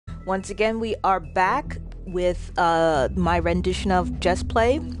Once again, we are back with my rendition of Just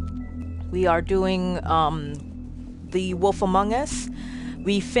Play. We are doing The Wolf Among Us.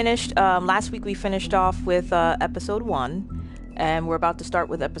 We finished, last week we finished off with episode 1, and we're about to start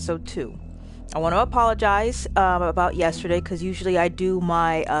with episode 2. I want to apologize about yesterday, because usually I do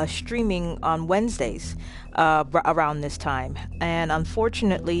my streaming on Wednesdays around this time. And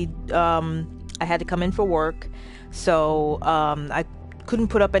unfortunately, I had to come in for work, so I couldn't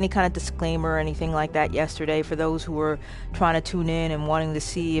put up any kind of disclaimer or anything like that yesterday for those who were trying to tune in and wanting to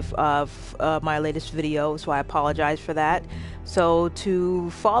see if my latest video, so I apologize for that. So to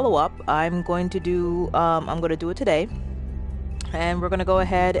follow up, I'm going to do it today, and we're going to go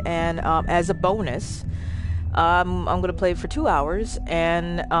ahead and as a bonus, I'm going to play it for 2 hours,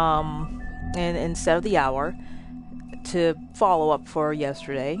 and instead of the hour, to follow up for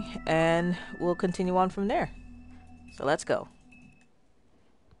yesterday, and we'll continue on from there. So let's go.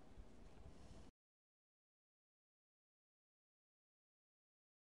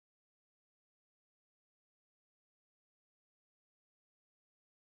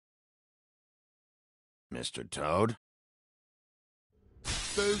 Mr. Toad?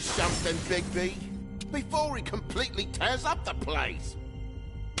 Do something, Bigby, before he completely tears up the place.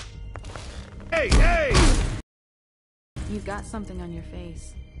 Hey, hey! You've got something on your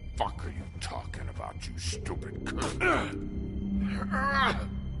face. Fuck are you talking about, you stupid cunt?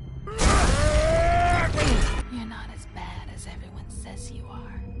 You're not as bad as everyone says you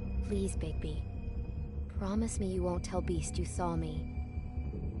are. Please, Bigby. Promise me you won't tell Beast you saw me.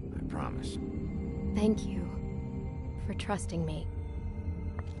 I promise. Thank you for trusting me.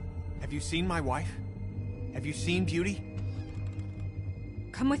 Have you seen my wife? Have you seen Beauty?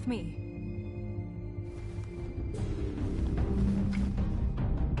 Come with me.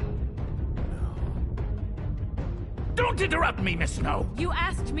 Don't interrupt me, Miss Snow! You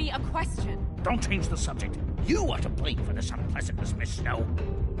asked me a question. Don't change the subject. You are to blame for this unpleasantness, Miss Snow.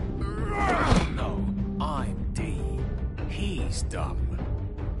 No, I'm D. He's dumb.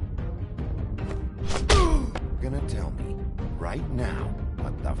 You're gonna tell me right now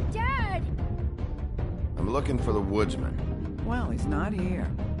what the Dad! I'm looking for the woodsman. Well, he's not here.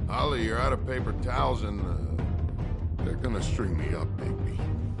 Ollie, you're out of paper towels, and they're gonna string me up, Bigby.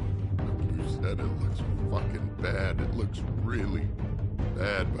 Look, you said it looks fucking bad. It looks really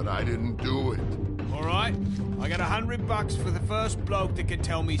bad, but I didn't do it. Alright, I got $100 for the first bloke that can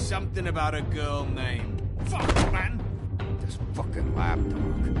tell me something about a girl named... Fuck, man! This fucking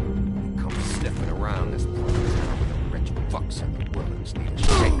lapdog. He comes sniffing around this place with the rich fucks in the world just need a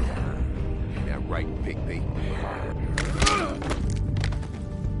shake. Ain't that right, Bigby?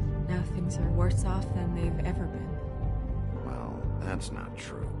 Now things are worse off than they've ever been. Well, that's not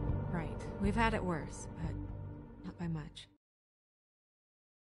true. Right. We've had it worse, but not by much.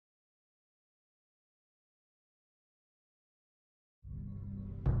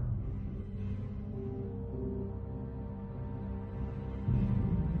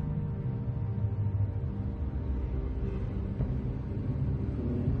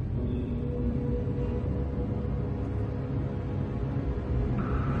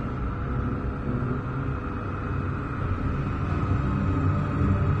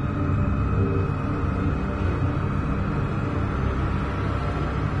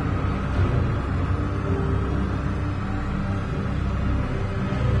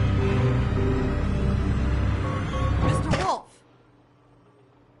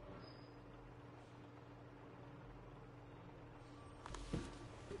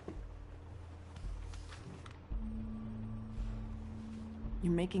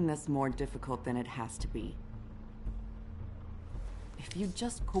 You're making this more difficult than it has to be. If you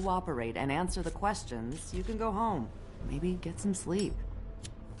just cooperate and answer the questions, you can go home. Maybe get some sleep.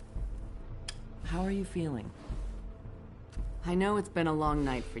 How are you feeling? I know it's been a long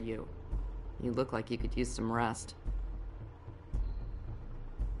night for you. You look like you could use some rest.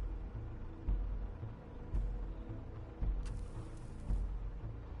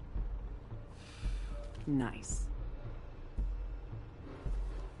 Nice.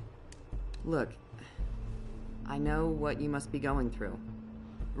 Look, I know what you must be going through.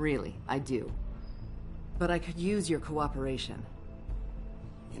 Really, I do. But I could use your cooperation.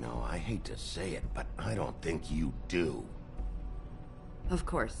 You know, I hate to say it, but I don't think you do. Of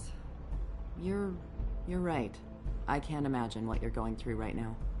course. You're right. I can't imagine what you're going through right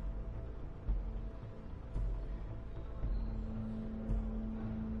now.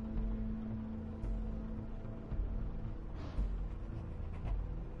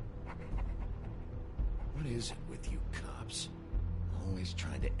 What is it with you cops? Always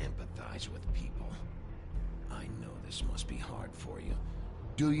trying to empathize with people. I know this must be hard for you.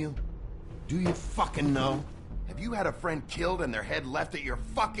 Do you? Do you fucking know? Have you had a friend killed and their head left at your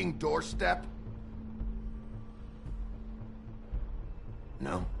fucking doorstep?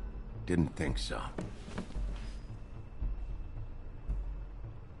 No? Didn't think so.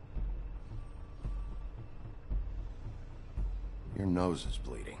 Your nose is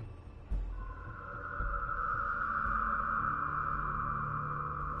bleeding.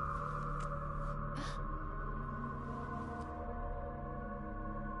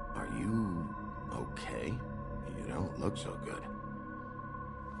 Are you okay? You don't look so good.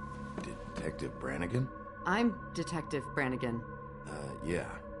 Detective Brannigan? I'm Detective Brannigan. Yeah,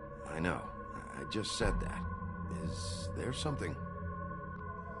 I know. I just said that. Is there something?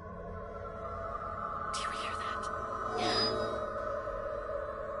 Do you hear that?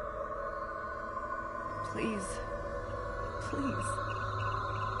 Please. Please.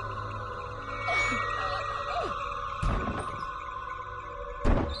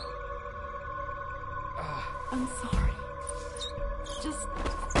 I'm sorry. Just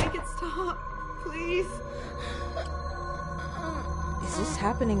make it stop, please. Is this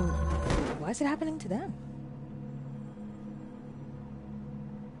happening? Why is it happening to them?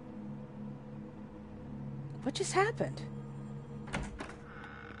 What just happened?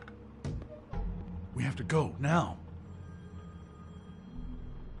 We have to go, now.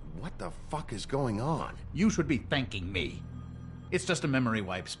 What the fuck is going on? You should be thanking me. It's just a memory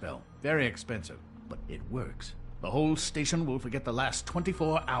wipe spell. Very expensive, but it works. The whole station will forget the last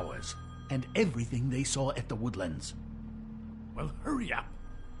 24 hours, and everything they saw at the Woodlands. Well, hurry up.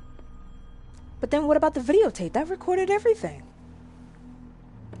 But then what about the videotape? That recorded everything.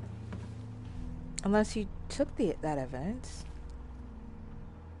 Unless he took that evidence.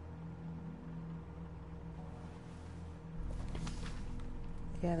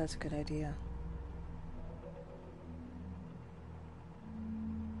 Yeah, that's a good idea.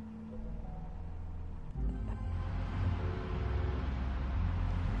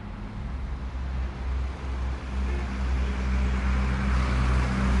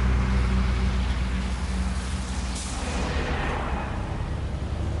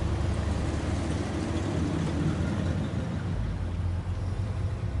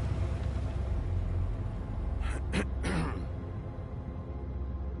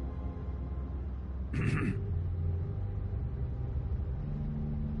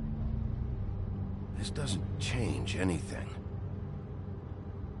 This doesn't change anything.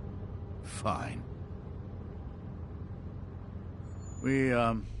 Fine. We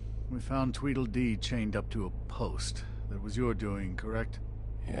found Tweedledee chained up to a post. That was your doing, correct?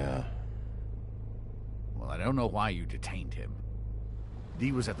 Yeah. Well, I don't know why you detained him.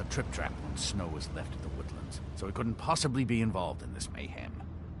 Dee was at the Trip Trap when Snow was left at the Woodlands, so he couldn't possibly be involved in this mayhem.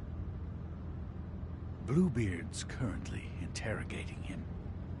 Bluebeard's currently interrogating him,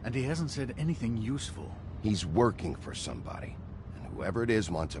 and he hasn't said anything useful. He's working for somebody, and whoever it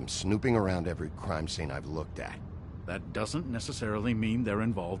is wants him snooping around every crime scene I've looked at. That doesn't necessarily mean they're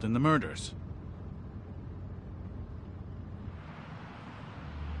involved in the murders.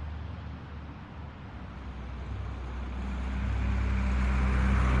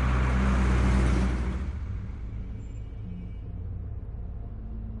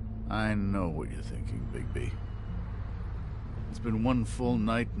 I know what you're thinking, Bigby. It's been one full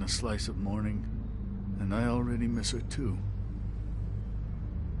night and a slice of morning, and I already miss her too.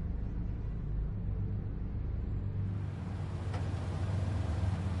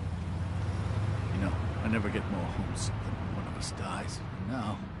 You know, I never get more homesick than when one of us dies. And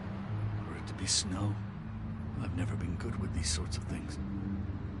now, for it to be Snow, I've never been good with these sorts of things.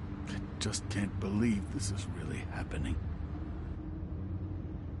 I just can't believe this is really happening.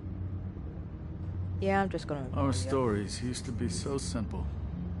 Yeah, I'm just gonna... Our stories used to be so simple.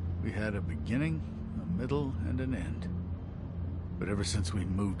 We had a beginning, a middle, and an end. But ever since we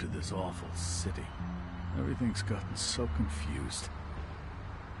moved to this awful city, everything's gotten so confused.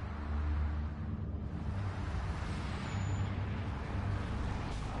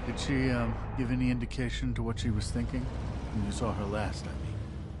 Did she, give any indication to what she was thinking when you saw her last, I mean?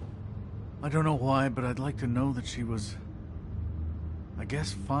 I don't know why, but I'd like to know that she was... I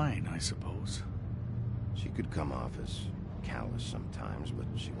guess fine, I suppose. She could come off as callous sometimes, but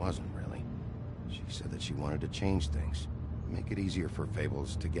she wasn't really. She said that she wanted to change things, make it easier for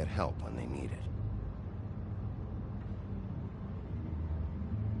Fables to get help when they need it.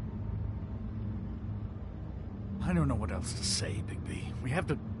 I don't know what else to say, Bigby. We have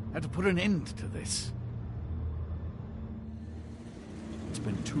to put an end to this. It's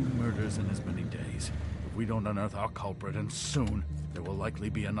been 2 murders in as many days. If we don't unearth our culprit, and soon, there will likely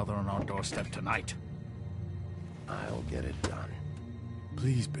be another on our doorstep tonight. I'll get it done.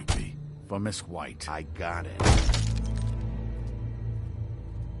 Please, Bigby. For Miss White. I got it.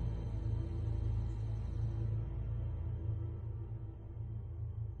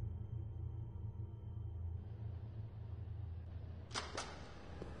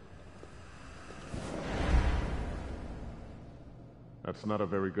 That's not a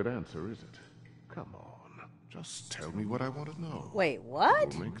very good answer, is it? Come on. Just tell me what I want to know. Wait, what?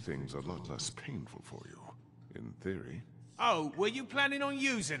 It'll make things a lot less painful for you. In theory. Oh, were you planning on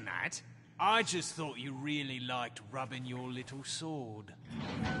using that? I just thought you really liked rubbing your little sword.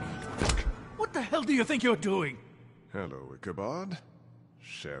 What the hell do you think you're doing? Hello, Ichabod.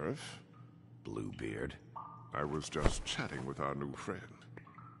 Sheriff. Bluebeard. I was just chatting with our new friend.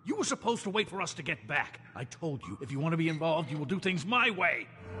 You were supposed to wait for us to get back. I told you, if you want to be involved, you will do things my way.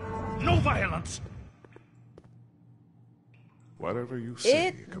 No violence! Whatever you say,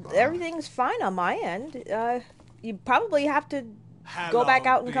 Ichabod. Everything's fine on my end. You probably have to Hello, go back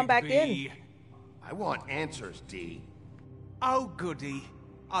out and come back in. Bigby. I want answers, D. Oh, goody.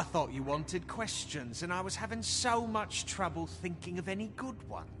 I thought you wanted questions, and I was having so much trouble thinking of any good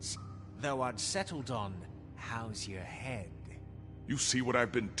ones. Though I'd settled on, how's your head? You see what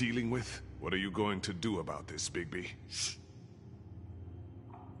I've been dealing with? What are you going to do about this, Bigby? Shh.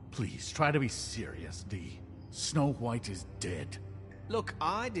 Please, try to be serious, D. Snow White is dead. Look,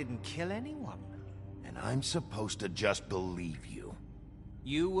 I didn't kill anyone. And I'm supposed to just believe you.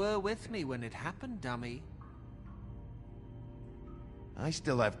 You were with me when it happened, dummy. I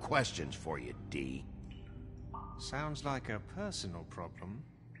still have questions for you, D. Sounds like a personal problem.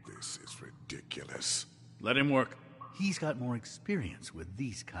 This is ridiculous. Let him work. He's got more experience with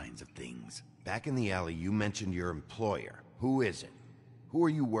these kinds of things. Back in the alley, you mentioned your employer. Who is it? Who are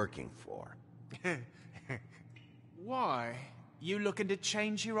you working for? Why? You looking to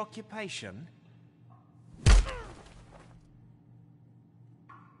change your occupation?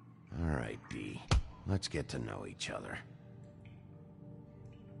 All right, D. Let's get to know each other.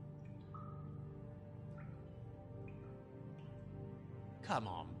 Come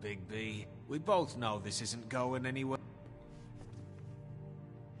on, Bigby. We both know this isn't going anywhere.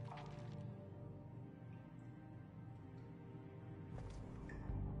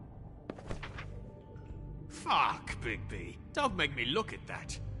 Fuck, Bigby. Don't make me look at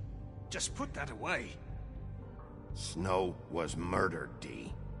that. Just put that away. Snow was murdered,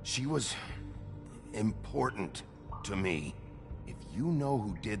 D. She was important to me. If you know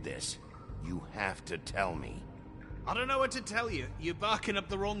who did this, you have to tell me. I don't know what to tell you. You're barking up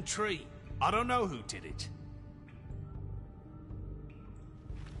the wrong tree. I don't know who did it.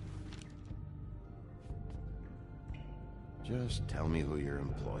 Just tell me who your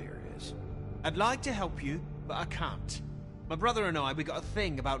employer is. I'd like to help you, but I can't. My brother and I, we got a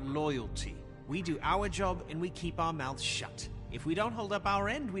thing about loyalty. We do our job and we keep our mouths shut. If we don't hold up our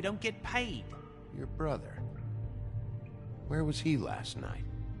end, we don't get paid. Your brother? Where was he last night?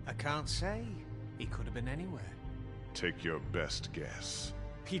 I can't say. He could have been anywhere. Take your best guess.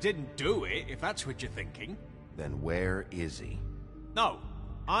 He didn't do it, if that's what you're thinking. Then where is he? No,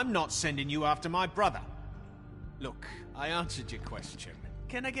 I'm not sending you after my brother. Look, I answered your question.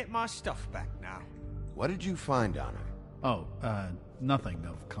 Can I get my stuff back now? What did you find on him? Oh, nothing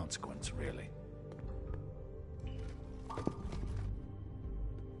of consequence, really.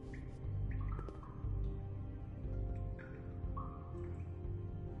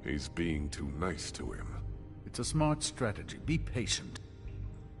 He's being too nice to him. It's a smart strategy. Be patient.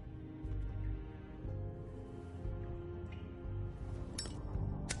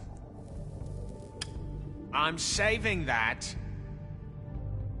 I'm saving that.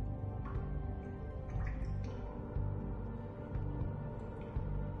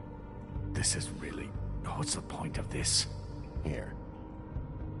 This is really... What's the point of this? Here.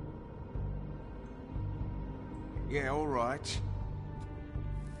 Yeah, all right.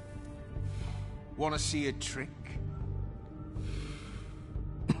 Want to see a trick?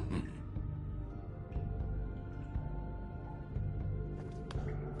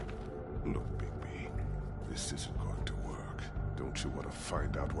 Look, Bigby, this isn't going to work. Don't you want to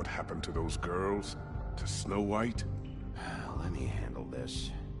find out what happened to those girls? To Snow White? Let me handle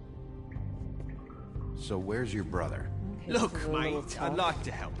this. So where's your brother? Look, mate, I'd like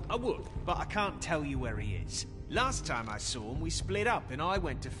to help. I would, but I can't tell you where he is. Last time I saw him, we split up and I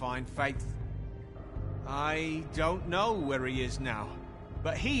went to find Faith. I don't know where he is now,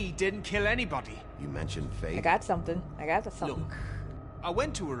 but he didn't kill anybody. You mentioned Faith? I got something. Look, I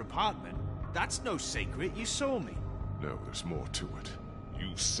went to her apartment. That's no secret. You saw me. No, there's more to it. You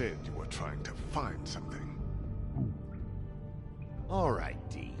said you were trying to find something. All right,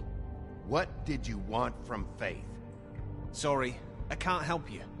 D. What did you want from Faith? Sorry, I can't help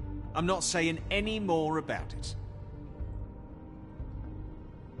you. I'm not saying any more about it.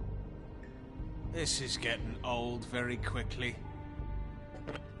 This is getting old very quickly.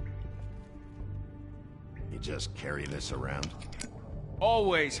 You just carry this around?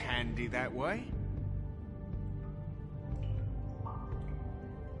 Always handy that way.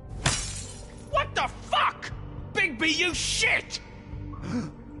 What the fuck? Bigby, you shit!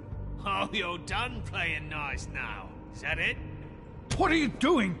 Oh, you're done playing nice now. Is that it? What are you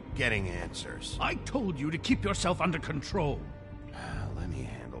doing? Getting answers. I told you to keep yourself under control. Let me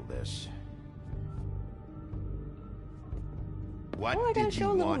handle this. What Oh, I gotta did show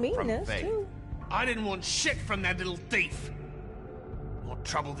you a little want from meanness, Faith? too. I didn't want shit from that little thief. More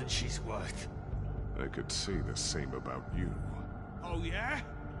trouble than she's worth. I could say the same about you. Oh, yeah?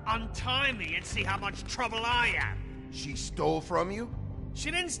 Untie me and see how much trouble I am. She stole from you?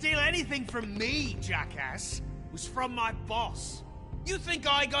 She didn't steal anything from me, jackass. It was from my boss. You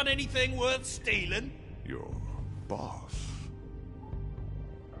think I got anything worth stealing? Your boss.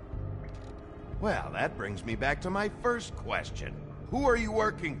 Well, that brings me back to my first question. Who are you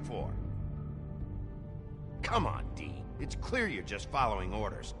working for? Come on, Dee. It's clear you're just following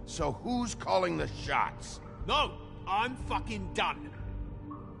orders. So who's calling the shots? No, I'm fucking done.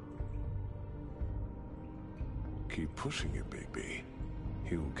 Keep pushing it, Bigby.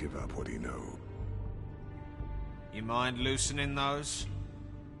 He'll give up what he knows. You mind loosening those?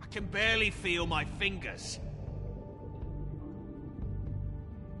 I can barely feel my fingers.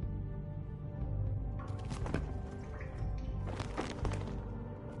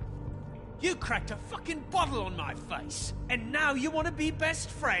 You cracked a fucking bottle on my face, and now you want to be best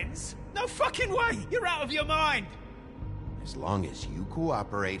friends? No fucking way! You're out of your mind! As long as you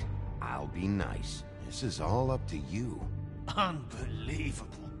cooperate, I'll be nice. This is all up to you.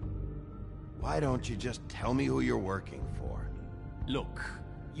 Unbelievable. Why don't you just tell me who you're working for? Look,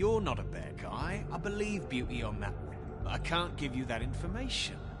 you're not a bad guy. I believe Beauty on that one. But I can't give you that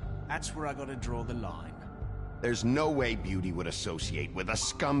information. That's where I gotta draw the line. There's no way Beauty would associate with a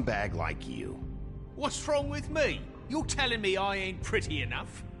scumbag like you. What's wrong with me? You're telling me I ain't pretty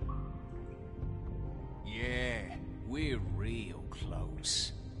enough? Yeah, we're real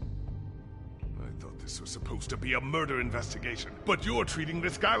close. I thought this was supposed to be a murder investigation, but you're treating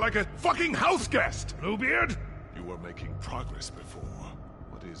this guy like a fucking house guest, Bluebeard! You were making progress before.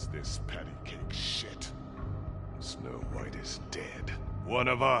 What is this patty cake shit? Snow White is dead. One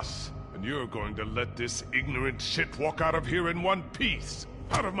of us. And you're going to let this ignorant shit walk out of here in one piece.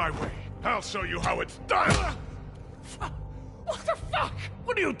 Out of my way. I'll show you how it's done! What the fuck?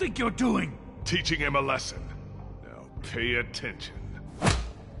 What do you think you're doing? Teaching him a lesson. Now pay attention.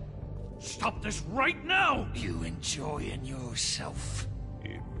 Stop this right now! You enjoying yourself?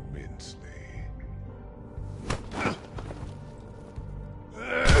 Immensely.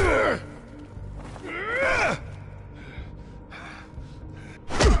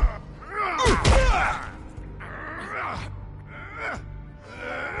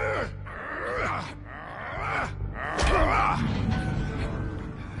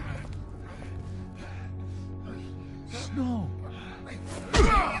 Snow!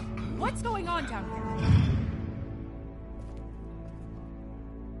 What's going on down here?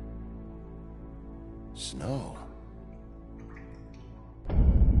 Snow.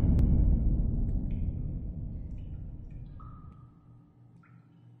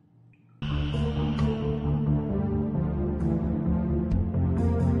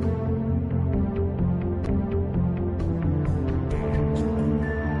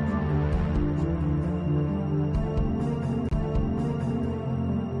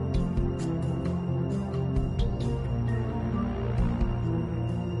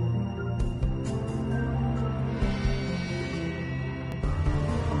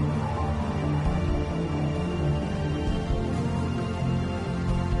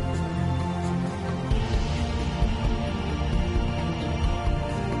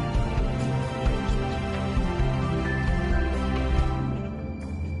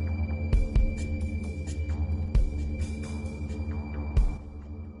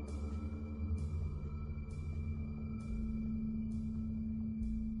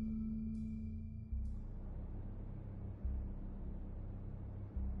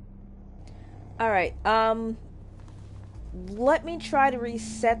 Alright, let me try to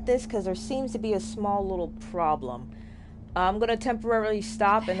reset this because there seems to be a small little problem. I'm gonna temporarily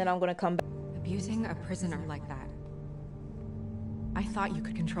stop and then I'm gonna come back. Abusing a prisoner like that. I thought you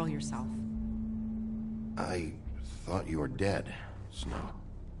could control yourself. I thought you were dead, Snow.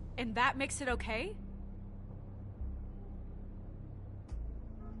 And that makes it okay?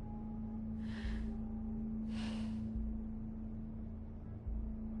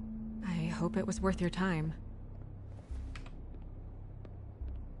 hope it was worth your time.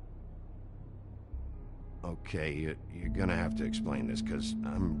 Okay, you're gonna have to explain this, because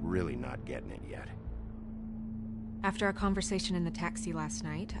I'm really not getting it yet. After our conversation in the taxi last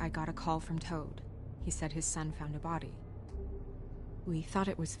night, I got a call from Toad. He said his son found a body. We thought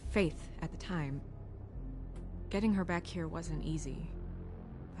it was Faith at the time. Getting her back here wasn't easy,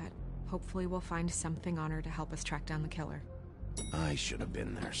 but hopefully we'll find something on her to help us track down the killer. I should have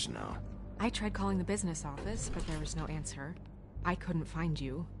been there, Snow. I tried calling the business office, but there was no answer. I couldn't find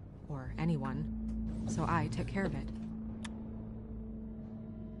you, or anyone, so I took care of it.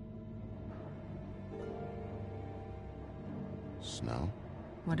 Snow?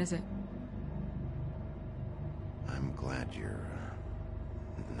 What is it? I'm glad you're,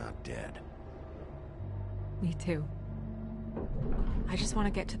 not dead. Me too. I just want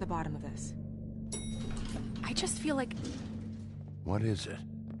to get to the bottom of this. I just feel like... What is it?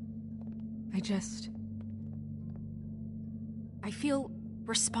 I feel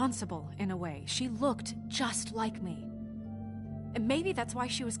responsible in a way. She looked just like me. And maybe that's why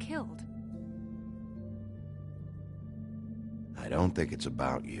she was killed. I don't think it's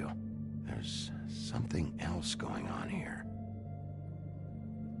about you. There's something else going on here.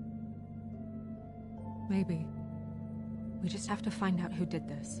 Maybe. We just have to find out who did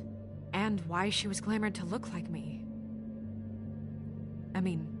this. And why she was glamored to look like me. I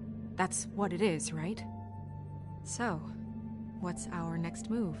mean, that's what it is, right? So, what's our next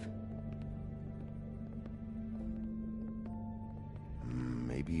move?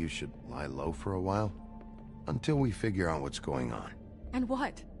 Maybe you should lie low for a while? Until we figure out what's going on. And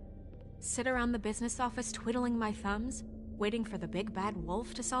what? Sit around the business office twiddling my thumbs? Waiting for the big bad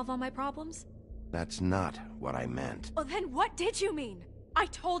wolf to solve all my problems? That's not what I meant. Well, then what did you mean? I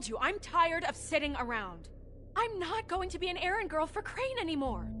told you, I'm tired of sitting around. I'm not going to be an errand girl for Crane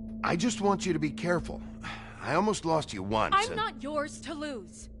anymore. I just want you to be careful. I almost lost you once. I'm not yours to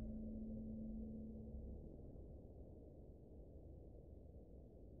lose.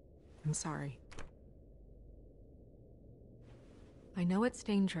 I'm sorry. I know it's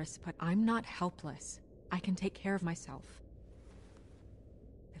dangerous, but I'm not helpless. I can take care of myself.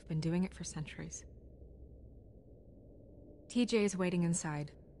 I've been doing it for centuries. TJ is waiting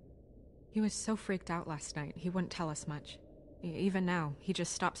inside. He was so freaked out last night, he wouldn't tell us much. Even now, he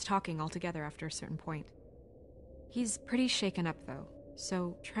just stops talking altogether after a certain point. He's pretty shaken up, though,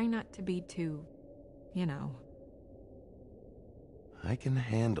 so try not to be too, you know. I can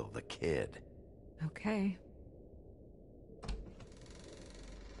handle the kid. Okay.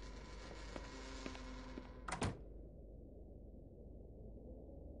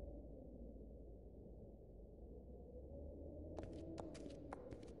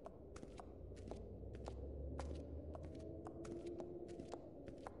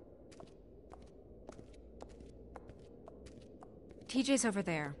 TJ's over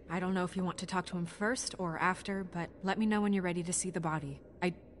there. I don't know if you want to talk to him first or after, but let me know when you're ready to see the body.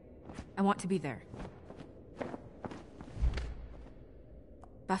 I want to be there.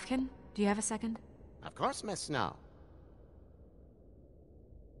 Buffkin, do you have a second? Of course, Miss Snow.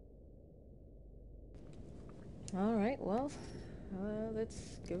 All right, well,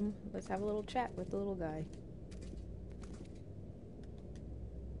 let's have a little chat with the little guy.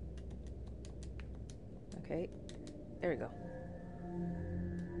 Okay, there we go.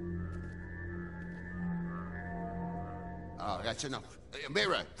 Oh, that's enough.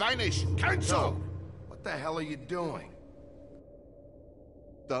 Mira, vanish! Cancel! What the hell are you doing?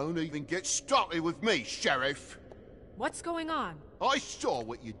 Don't even get started with me, Sheriff! What's going on? I saw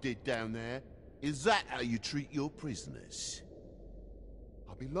what you did down there. Is that how you treat your prisoners?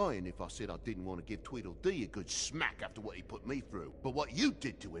 I'd be lying if I said I didn't want to give Tweedledee a good smack after what he put me through. But what you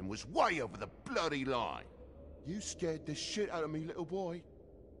did to him was way over the bloody line. You scared the shit out of me, little boy.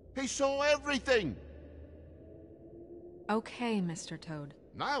 He saw everything! Okay, Mr. Toad.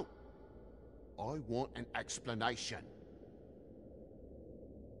 No. I want an explanation.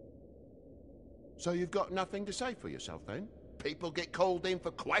 So you've got nothing to say for yourself, then? People get called in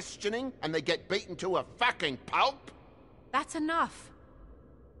for questioning, and they get beaten to a fucking pulp? That's enough!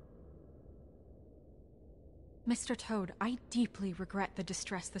 Mr. Toad, I deeply regret the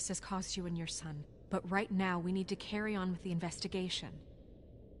distress this has caused you and your son. But right now, we need to carry on with the investigation.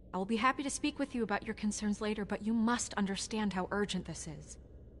 I will be happy to speak with you about your concerns later, but you must understand how urgent this is.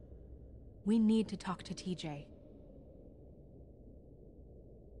 We need to talk to TJ.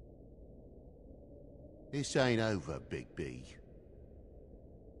 This ain't over, Big B.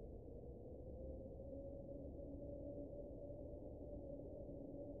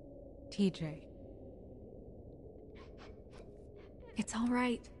 TJ. It's all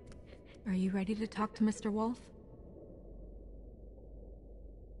right. Are you ready to talk to Mr. Wolf?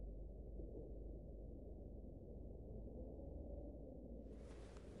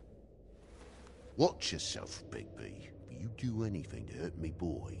 Watch yourself, Bigby. You do anything to hurt me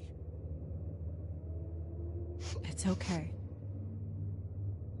boy. It's okay.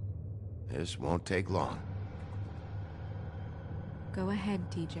 This won't take long. Go ahead,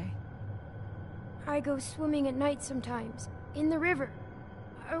 TJ. I go swimming at night sometimes, in the river.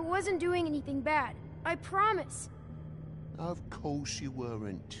 I wasn't doing anything bad, I promise. Of course you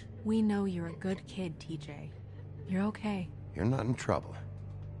weren't. We know you're a good kid, TJ. You're okay. You're not in trouble.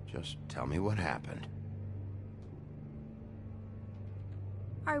 Just tell me what happened.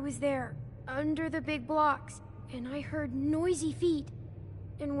 I was there, under the big blocks, and I heard noisy feet.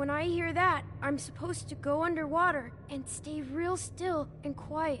 And when I hear that, I'm supposed to go underwater and stay real still and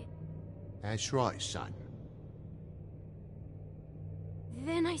quiet. That's right, son.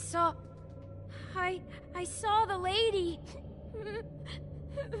 Then I saw the lady.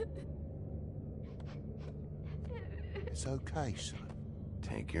 It's okay, son.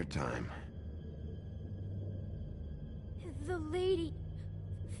 Take your time. The lady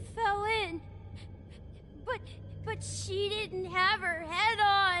fell in. But she didn't have her head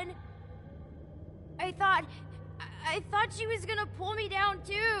on. I thought she was gonna pull me down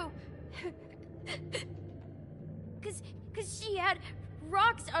too. Cause she had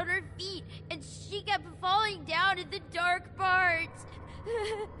rocks on her feet and she kept falling down in the dark parts.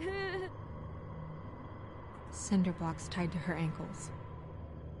 Cinder blocks tied to her ankles.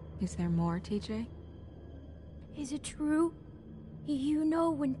 Is there more, TJ? Is it true? You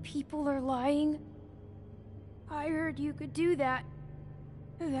know when people are lying? I heard you could do that.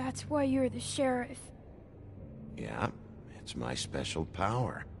 That's why you're the sheriff. Yeah, it's my special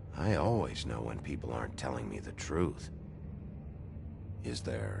power. I always know when people aren't telling me the truth. Is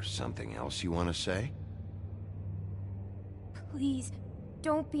there something else you want to say? Please,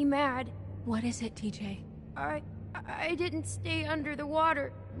 don't be mad. What is it, TJ? I didn't stay under the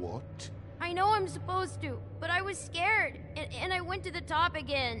water. What? I know I'm supposed to, but I was scared, and I went to the top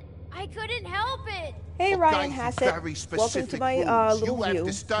again. I couldn't help it. Hey, Okay, Ryan Hassett. very Welcome to specific my rules. little You have view,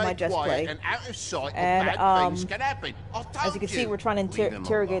 to stay my Just quiet Play. and out of sight, or And, bad things can happen. I've As you told can see, we're trying to Leave him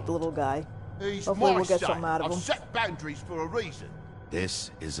interrogate alone. the little guy. He's Hopefully my we'll get son. something out of I've him. set boundaries for a reason.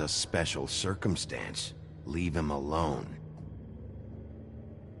 This is a special circumstance. Leave him alone.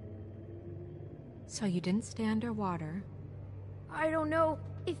 So you didn't stay underwater. I don't know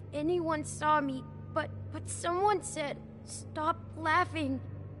if anyone saw me, but someone said, "Stop laughing."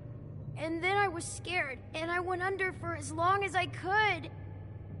 And then I was scared, and I went under for as long as I could.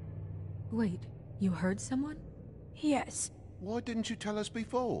 Wait, you heard someone? Yes, Why didn't you tell us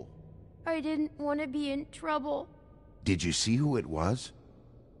before? I didn't want to be in trouble. Did you see who it was?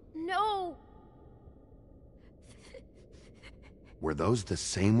 No, Were those the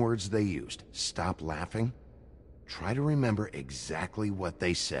same words they used? Stop laughing? Try to remember exactly what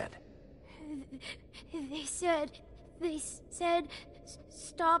they said. they said,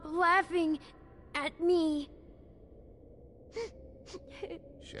 "Stop laughing at me."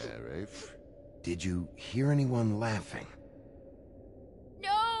 Sheriff? Did you hear anyone laughing?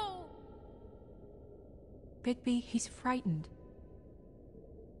 No! Bigby, he's frightened.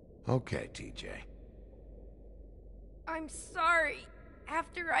 Okay, TJ. I'm sorry.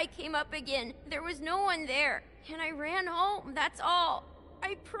 After I came up again, there was no one there, and I ran home, that's all.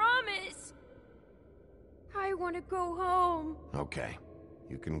 I promise. I want to go home. Okay,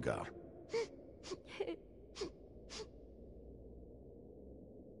 you can go.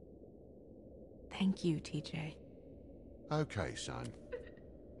 Thank you, TJ. Okay, son.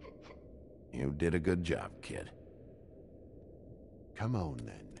 You did a good job, kid. Come on,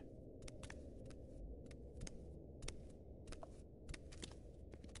 then.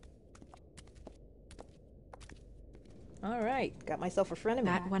 All right, got myself a frenemy.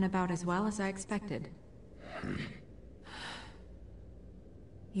 That went about as well as I expected.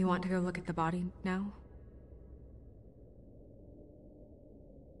 You want to go look at the body now?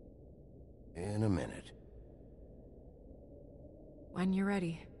 In a minute. When you're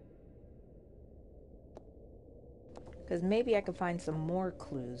ready. Because maybe I could find some more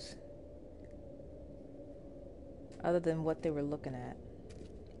clues. Other than what they were looking at.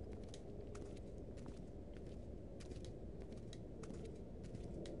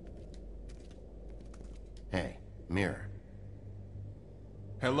 Hey, Mirror.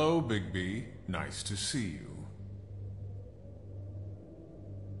 Hello, Bigby. Nice to see you.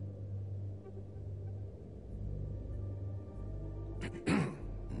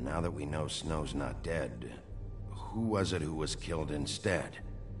 Now that we know Snow's not dead, who was it who was killed instead?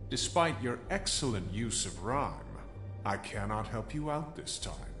 Despite your excellent use of rhyme, I cannot help you out this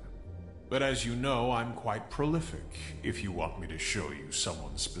time. But as you know, I'm quite prolific if you want me to show you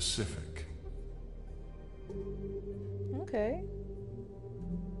someone specific. Okay.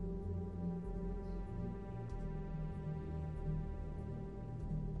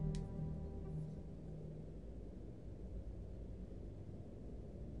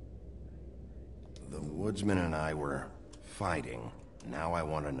 The woodsman and I were fighting. Now I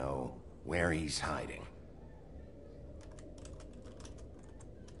want to know where he's hiding.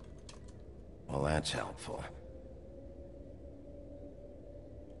 Well, that's helpful.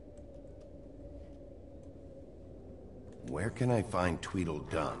 Where can I find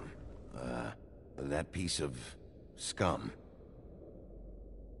Tweedledum? That piece of scum.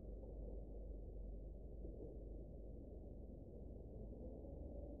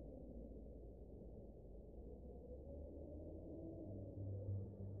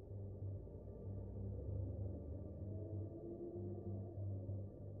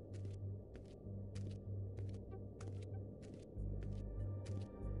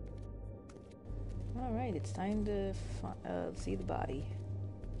 Alright, it's time to see the body.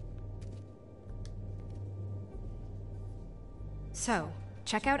 So,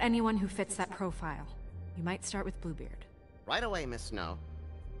 check out anyone who fits that profile. You might start with Bluebeard. Right away, Miss Snow.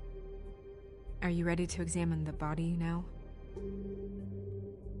 Are you ready to examine the body now?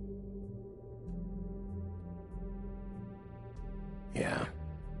 Yeah.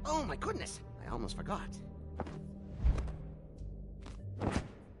 Oh my goodness, I almost forgot.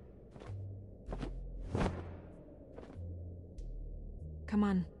 Come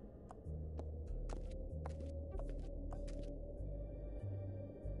on.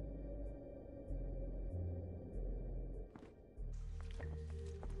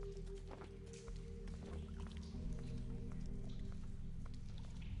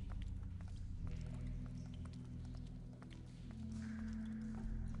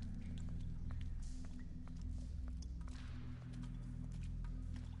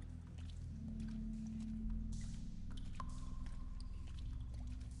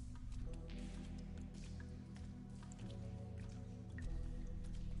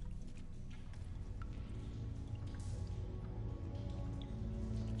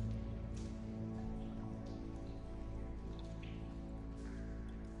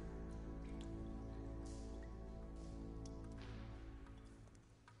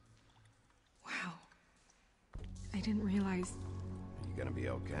 I didn't realize... Are you gonna be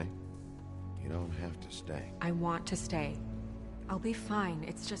okay? You don't have to stay. I want to stay. I'll be fine.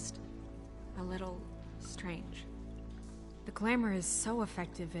 It's just... a little... strange. The glamour is so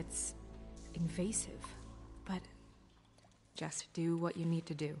effective, it's... invasive. But... just do what you need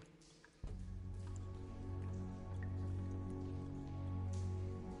to do.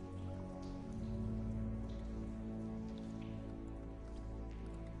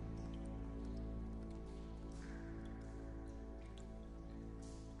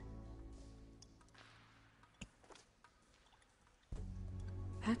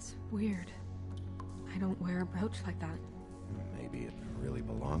 That's weird. I don't wear a brooch like that. Maybe it really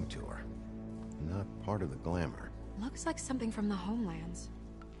belonged to her. Not part of the glamour. Looks like something from the homelands.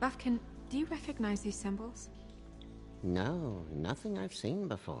 Buffkin, do you recognize these symbols? No, nothing I've seen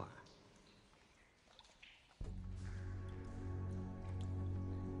before.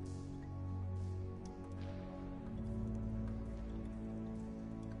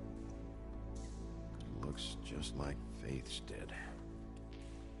 Looks just like Faith's did.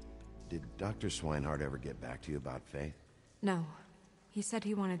 Did Dr. Swinehart ever get back to you about Faith? No. He said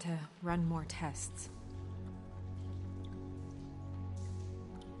he wanted to run more tests.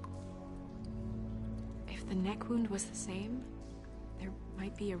 If the neck wound was the same, there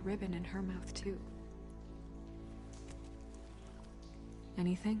might be a ribbon in her mouth too.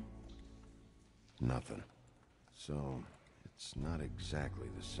 Anything? Nothing. So, it's not exactly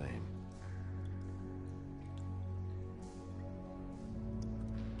the same.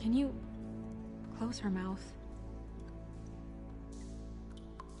 Can you close her mouth?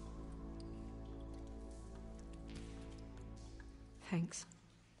 Thanks.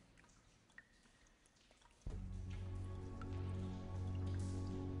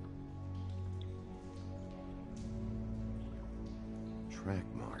 Track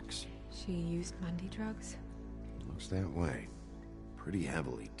marks. She used Mundy drugs? Looks that way. Pretty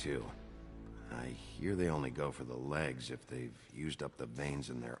heavily, too. I hear they only go for the legs if they've used up the veins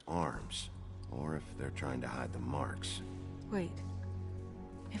in their arms, or if they're trying to hide the marks. Wait.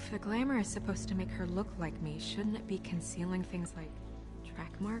 If the glamour is supposed to make her look like me, shouldn't it be concealing things like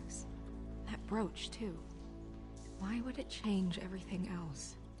track marks? That brooch, too. Why would it change everything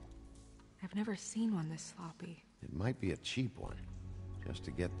else? I've never seen one this sloppy. It might be a cheap one, just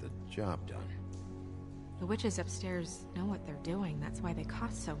to get the job done. The witches upstairs know what they're doing, that's why they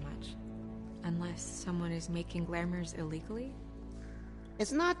cost so much. Unless someone is making glamours illegally?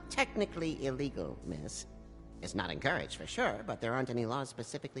 It's not technically illegal, miss. It's not encouraged for sure, but there aren't any laws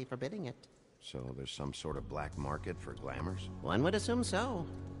specifically forbidding it. So there's some sort of black market for glamours? One would assume so.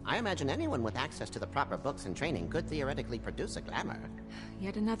 I imagine anyone with access to the proper books and training could theoretically produce a glamour.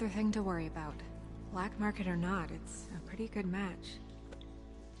 Yet another thing to worry about. Black market or not, it's a pretty good match.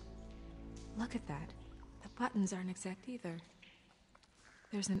 Look at that. The buttons aren't exact either.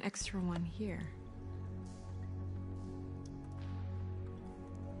 There's an extra one here.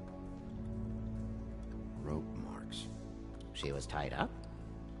 Rope marks. She was tied up?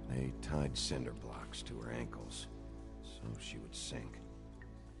 They tied cinder blocks to her ankles, so she would sink.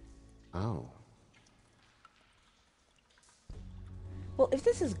 Oh. Well, if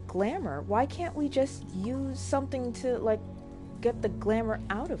this is glamour, why can't we just use something to, like, get the glamour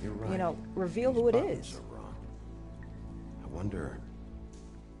out of, You're right. you know, reveal who it Buttons is? are wrong. I wonder...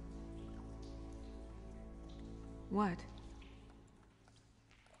 What?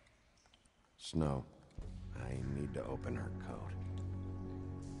 Snow, I need to open her coat.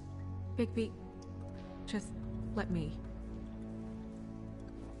 Bigby, just let me.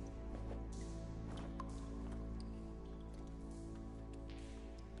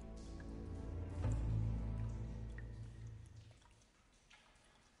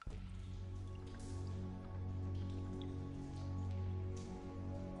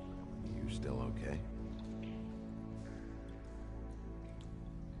 You still okay?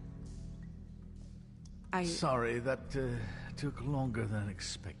 Sorry, that took longer than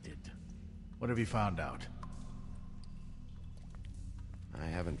expected. What have you found out? I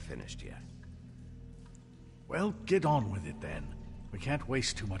haven't finished yet. Well, get on with it then. We can't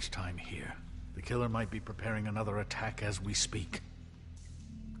waste too much time here. The killer might be preparing another attack as we speak.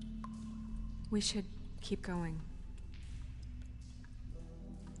 We should keep going.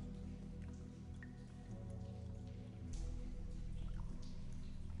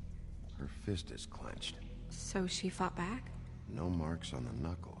 Her fist is clenched. So she fought back? No marks on the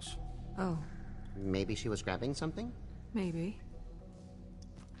knuckles. Oh. Maybe she was grabbing something? Maybe.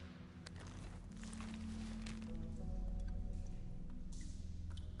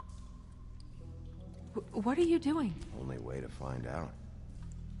 What are you doing? Only way to find out.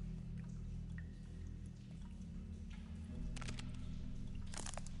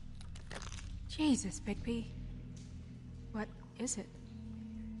 Jesus, Bigby. What is it?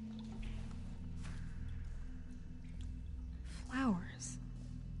 Flowers.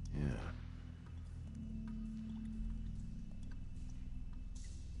 Yeah.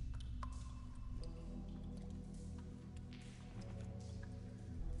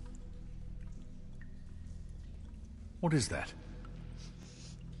 What is that?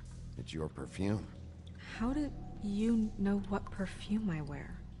 It's your perfume. How do you know what perfume I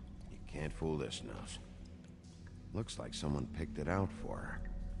wear? You can't fool this nose. Looks like someone picked it out for her.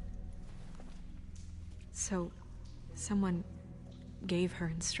 So, someone gave her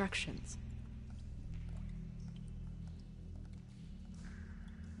instructions.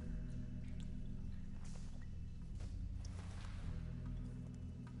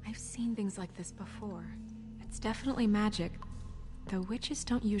 I've seen things like this before. It's definitely magic, though witches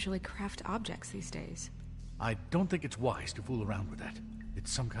don't usually craft objects these days. I don't think it's wise to fool around with that.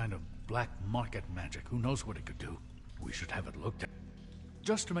 It's some kind of black market magic. Who knows what it could do? We should have it looked at.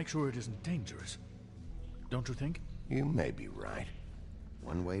 Just to make sure it isn't dangerous. Don't you think? You may be right.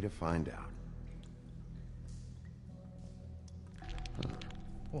 One way to find out. Huh.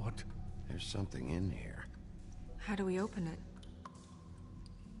 What? There's something in here. How do we open it?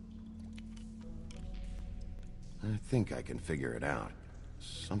 I think I can figure it out.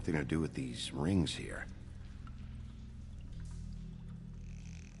 Something to do with these rings here.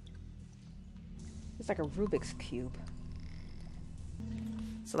 It's like a Rubik's Cube.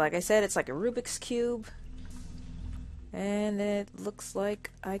 So like I said, it's like a Rubik's Cube. And it looks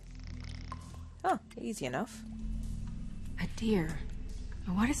like oh, easy enough. A deer.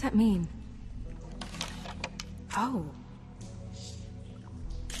 What does that mean? Oh.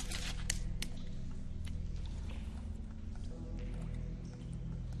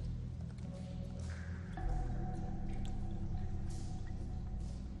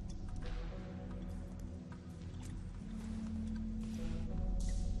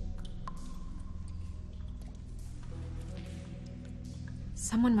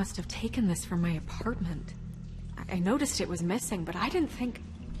 Someone must have taken this from my apartment. I noticed it was missing, but I didn't think...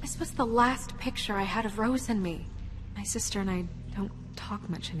 This was the last picture I had of Rose and me. My sister and I don't talk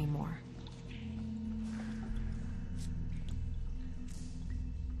much anymore.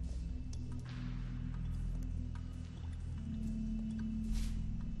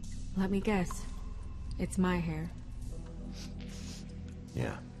 Let me guess. It's my hair.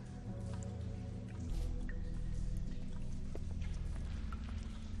 Yeah.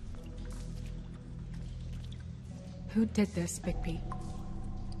 Who did this, Bigby?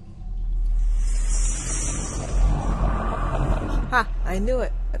 Ha! I knew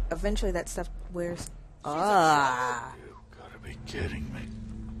it. Eventually that stuff wears... Ah! You gotta be kidding me.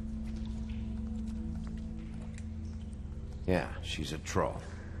 Yeah, she's a troll.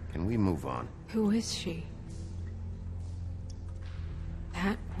 Can we move on? Who is she?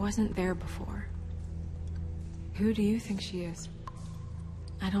 That wasn't there before. Who do you think she is?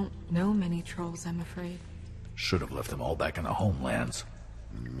 I don't know many trolls, I'm afraid. Should have left them all back in the homelands.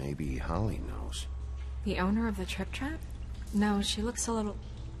 Maybe Holly knows. The owner of the Trip Trap? No, she looks a little...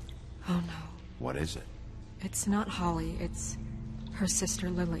 Oh no. What is it? It's not Holly, it's her sister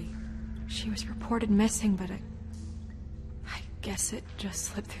Lily. She was reported missing, but I guess it just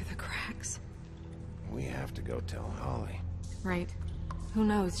slipped through the cracks. We have to go tell Holly. Right. Who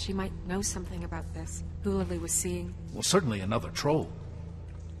knows, she might know something about this. Who Lily was seeing. Well, certainly another troll.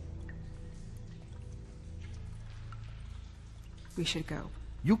 We should go.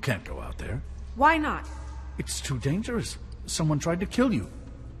 You can't go out there. Why not? It's too dangerous. Someone tried to kill you.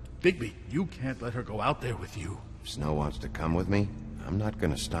 Bigby, you can't let her go out there with you. If Snow wants to come with me, I'm not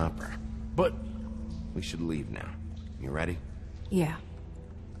gonna stop her. But... We should leave now. You ready? Yeah.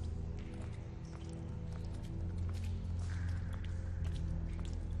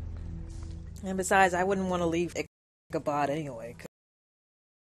 And besides, I wouldn't want to leave Ichabod anyway.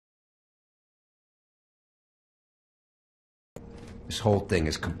 This whole thing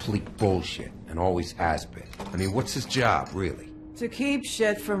is complete bullshit, and always has been. I mean, what's his job, really? To keep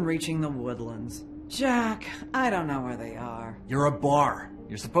shit from reaching the woodlands. Jack, I don't know where they are. You're a bar.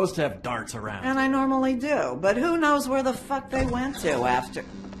 You're supposed to have darts around. And I normally do, but who knows where the fuck they went to after...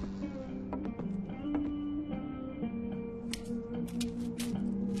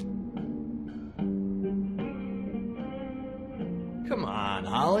 Come on,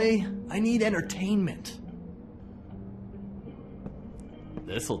 Holly. I need entertainment.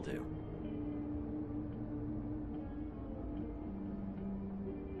 This'll do.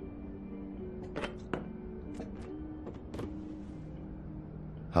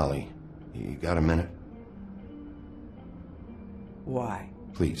 Holly, you got a minute? Why?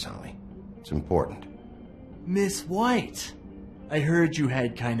 Please, Holly. It's important. Miss White, I heard you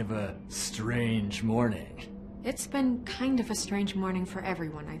had kind of a strange morning. It's been kind of a strange morning for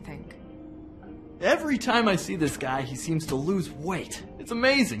everyone, I think. Every time I see this guy, he seems to lose weight. It's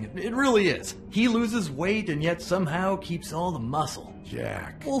amazing. It really is. He loses weight and yet somehow keeps all the muscle.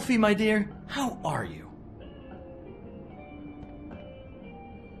 Jack. Wolfie, my dear, how are you?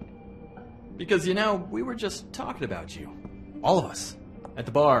 Because, you know, we were just talking about you. All of us. At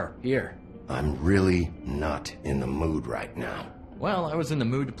the bar, here. I'm really not in the mood right now. Well, I was in the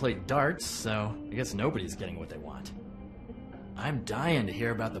mood to play darts, so I guess nobody's getting what they want. I'm dying to hear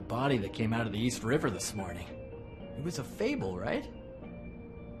about the body that came out of the East River this morning. It was a fable, right?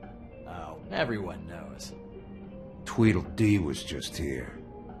 Oh, everyone knows. Tweedledee was just here.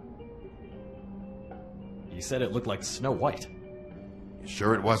 He said it looked like Snow White. You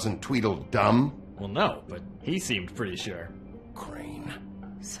sure it wasn't Tweedledum? Well, no, but he seemed pretty sure. Crane.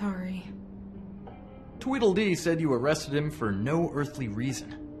 Sorry. Tweedledee said you arrested him for no earthly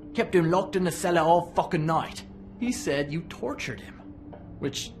reason. Kept him locked in the cellar all fucking night. He said you tortured him.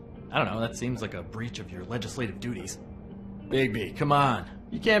 Which, I don't know, that seems like a breach of your legislative duties. Bigby, come on.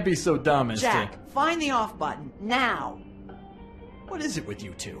 You can't be so dumb as Jack, find the off button, now! What is it with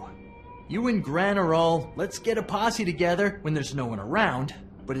you two? You and Gran are all, let's get a posse together when there's no one around,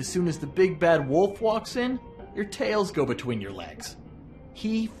 but as soon as the big bad wolf walks in, your tails go between your legs.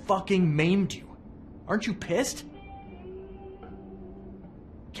 He fucking maimed you. Aren't you pissed?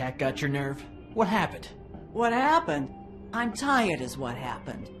 Cat got your nerve? What happened? What happened? I'm tired is what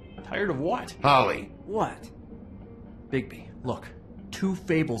happened. Tired of what? Holly. What? Bigby, look. 2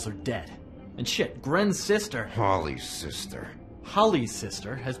 fables are dead. And shit, Gren's sister... Holly's sister. Holly's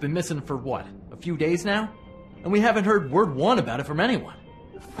sister has been missing for what? A few days now? And we haven't heard word one about it from anyone.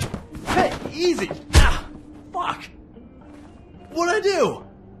 Hey, easy! Ah! Fuck! What'd I do?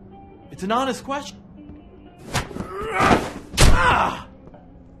 It's an honest question. Ah!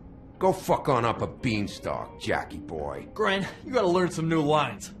 Go fuck on up a beanstalk, Jackie boy. Gren, you gotta learn some new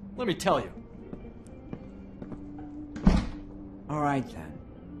lines. Let me tell you. Alright then.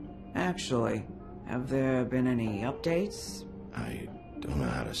 Actually, have there been any updates? I don't know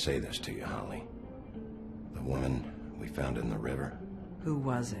how to say this to you, Holly. The woman we found in the river. Who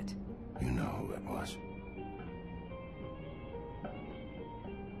was it? You know who it was.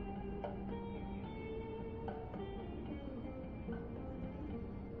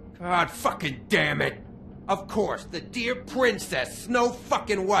 God fucking damn it! Of course, the dear Princess Snow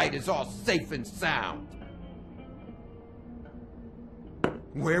fucking White is all safe and sound.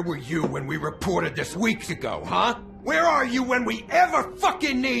 Where were you when we reported this weeks ago, huh? Where are you when we ever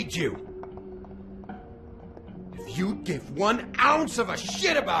fucking need you? If you'd give 1 ounce of a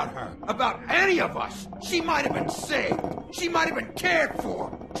shit about her, about any of us, she might have been saved. She might have been cared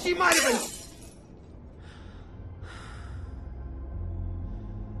for. She might have been...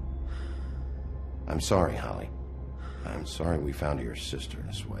 I'm sorry, Holly. I'm sorry we found your sister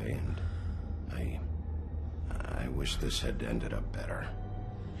this way, and I wish this had ended up better.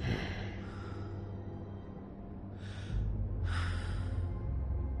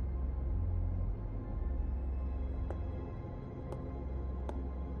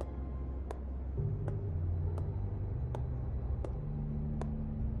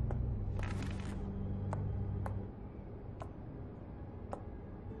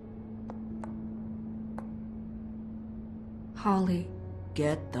 Holly.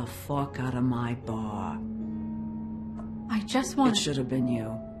 Get the fuck out of my bar. I just want... It should have been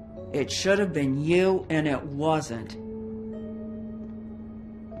you. It should have been you, and it wasn't.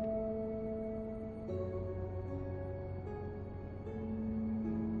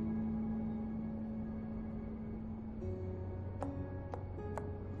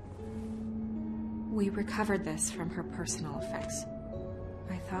 We recovered this from her personal effects.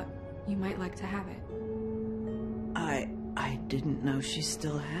 I thought you might like to have it. I didn't know she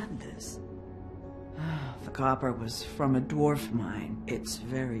still had this. The copper was from a dwarf mine. It's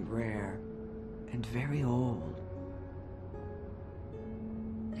very rare and very old.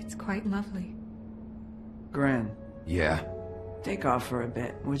 It's quite lovely. Gren. Yeah? Take off for a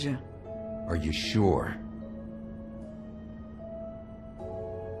bit, would you? Are you sure?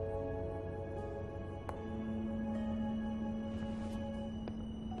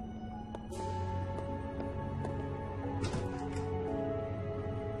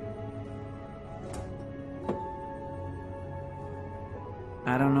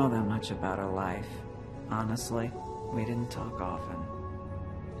 I don't know that much about her life. Honestly, we didn't talk often.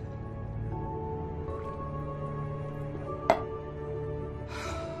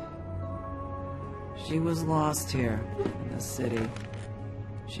 She was lost here in the city.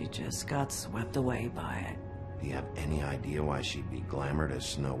 She just got swept away by it. Do you have any idea why she'd be glamored as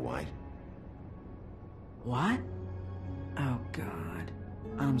Snow White? What? Oh, God.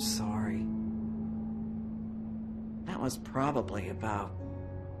 I'm sorry. That was probably about...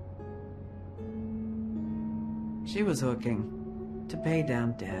 She was hooking to pay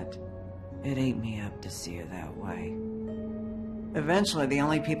down debt. It ate me up to see her that way. Eventually, the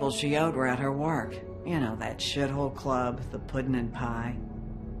only people she owed were at her work. You know, that shithole club, the Puddin' and Pie.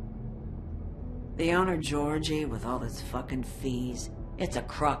 The owner, Georgie, with all his fucking fees. It's a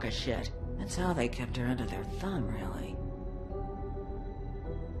crock of shit. That's how they kept her under their thumb, really.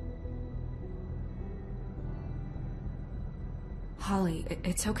 Holly,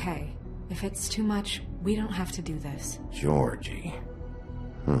 it's okay. If it's too much, we don't have to do this. Georgie.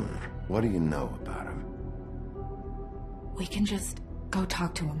 What do you know about him? We can just go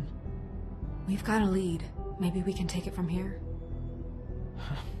talk to him. We've got a lead. Maybe we can take it from here.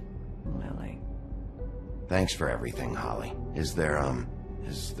 Lily. Thanks for everything, Holly. Is there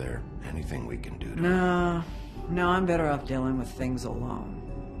anything we can do to... No, I'm better off dealing with things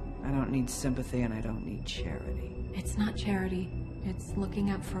alone. I don't need sympathy and I don't need charity. It's not charity. It's looking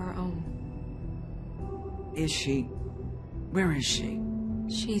out for our own. Is she... Where is she?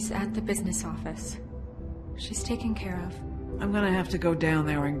 She's at the business office. She's taken care of. I'm gonna have to go down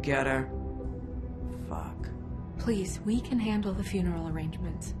there and get her. Fuck. Please, we can handle the funeral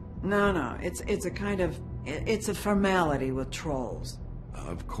arrangements. No, it's a kind of... It's a formality with trolls.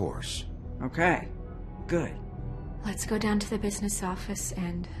 Of course. Okay, good. Let's go down to the business office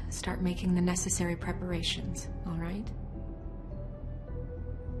and start making the necessary preparations, all right?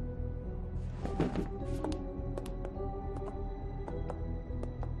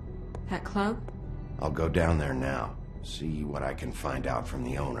 That club? I'll go down there now. See what I can find out from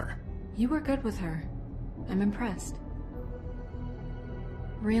the owner. You were good with her. I'm impressed.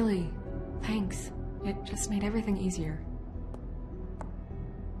 Really, thanks. It just made everything easier.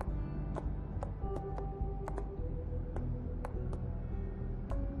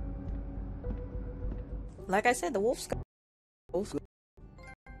 Like I said, the wolf's got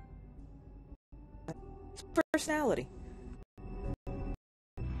personality.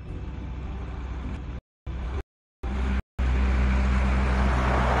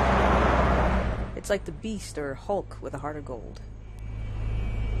 It's like the Beast or Hulk with a heart of gold.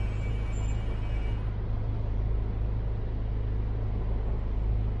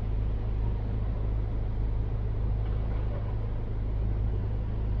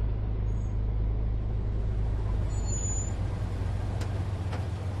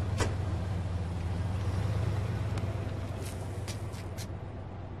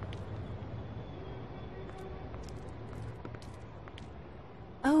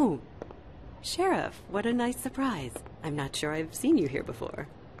 Sheriff, what a nice surprise. I'm not sure I've seen you here before.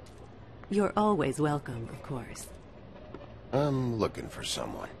 You're always welcome, of course. I'm looking for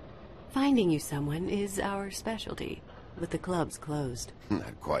someone. Finding you someone is our specialty, with the clubs closed.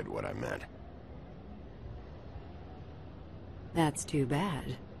 Not quite what I meant. That's too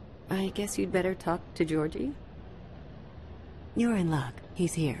bad. I guess you'd better talk to Georgie? You're in luck.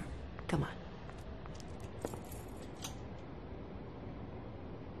 He's here. Come on.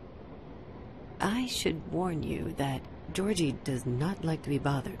 I should warn you that Georgie does not like to be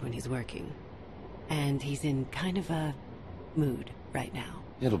bothered when he's working. And he's in kind of a mood right now.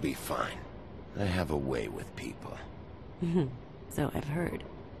 It'll be fine. I have a way with people. So I've heard.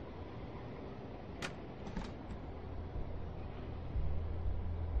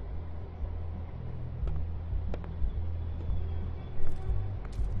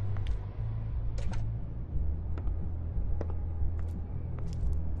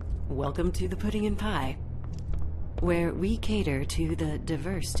 Welcome to the Pudding and Pie, where we cater to the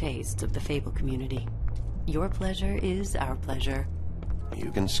diverse tastes of the Fable community. Your pleasure is our pleasure.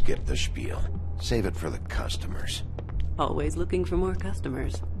 You can skip the spiel. Save it for the customers. Always looking for more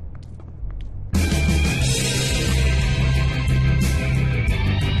customers.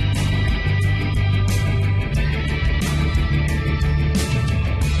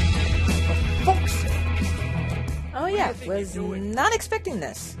 Oh yeah, was not expecting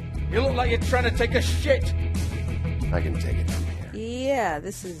this. You look like you're trying to take a shit. I can take it from here. Yeah,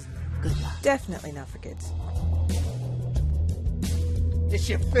 this is definitely not for kids. It's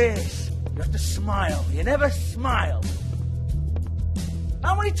your face. You have to smile. You never smile.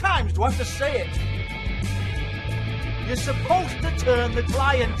 How many times do I have to say it? You're supposed to turn the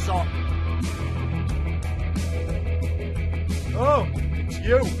clients on. Oh, it's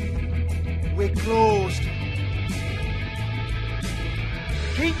you. We're closed.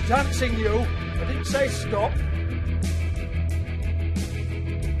 Keep dancing, you. I didn't say stop.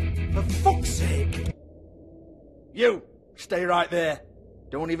 For fuck's sake. You, stay right there.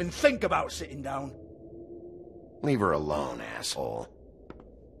 Don't even think about sitting down. Leave her alone, asshole.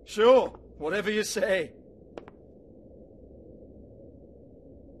 Sure, whatever you say.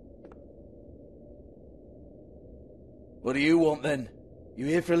 What do you want then? You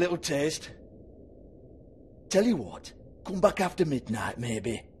here for a little taste? Tell you what, come back after midnight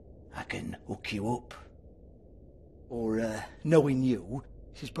maybe. I can hook you up. Or, knowing you,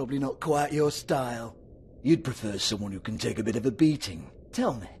 she's probably not quite your style. You'd prefer someone who can take a bit of a beating.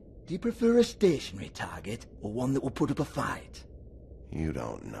 Tell me, do you prefer a stationary target or one that will put up a fight? You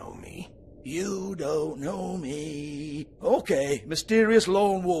don't know me. You don't know me. Okay, mysterious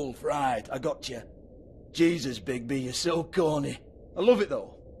lone wolf, right, I got you. Jesus, Bigby, you're so corny. I love it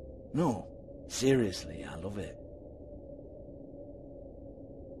though. No, seriously, I love it.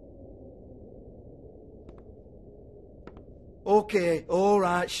 Okay,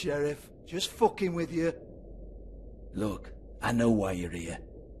 alright, Sheriff. Just fucking with you. Look, I know why you're here.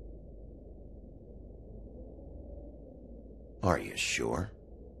 Are you sure?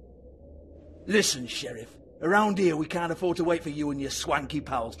 Listen, Sheriff. Around here we can't afford to wait for you and your swanky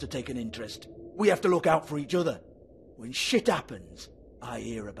pals to take an interest. We have to look out for each other. When shit happens, I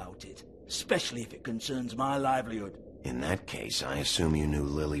hear about it. Especially if it concerns my livelihood. In that case, I assume you knew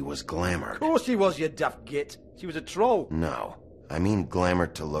Lily was glamored. Of course she was, you daft git. She was a troll. No. I mean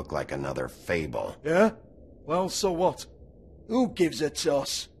glamored to look like another Fable. Yeah? Well, so what? Who gives a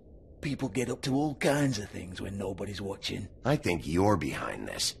toss? People get up to all kinds of things when nobody's watching. I think you're behind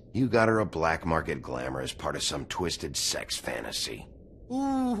this. You got her a black market glamour as part of some twisted sex fantasy.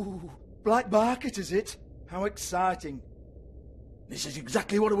 Ooh, black market is it? How exciting. This is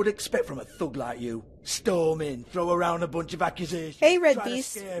exactly what I would expect from a thug like you. Storm in, throw around a bunch of accusations. Hey, Red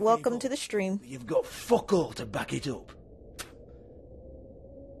Beast. Welcome to the stream. You've got fuck all to back it up.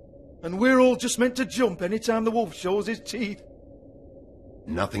 And we're all just meant to jump anytime the wolf shows his teeth.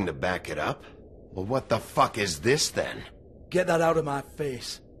 Nothing to back it up? Well, what the fuck is this then? Get that out of my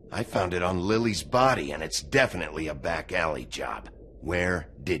face. I found it on Lily's body, and it's definitely a back alley job. Where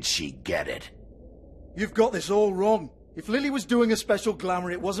did she get it? You've got this all wrong. If Lily was doing a special glamour,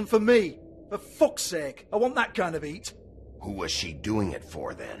 it wasn't for me. For fuck's sake, I want that kind of eat. Who was she doing it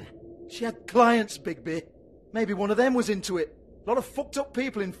for, then? She had clients, Bigby. Maybe one of them was into it. A lot of fucked up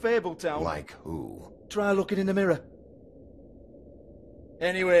people in Fabletown. Like who? Try looking in the mirror.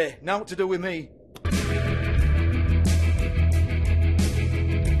 Anyway, now what to do with me.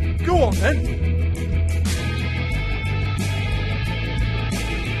 Go on, then.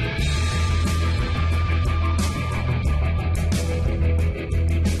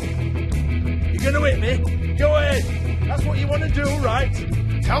 You're gonna hit me? Go ahead. That's what you want to do, right?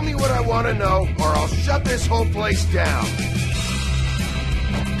 Tell me what I want to know, or I'll shut this whole place down.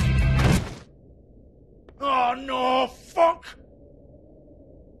 Oh, no, fuck!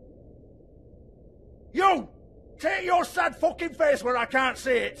 You! Take your sad fucking face where I can't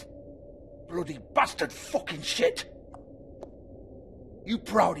see it! Bloody bastard fucking shit! You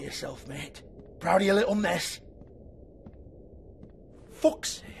proud of yourself, mate? Proud of your little mess?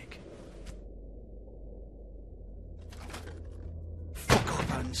 Fuck's sake. Fuck off,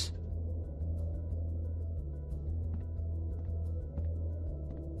 Hans.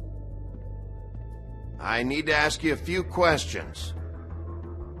 I need to ask you a few questions.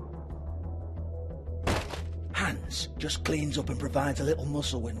 Hans just cleans up and provides a little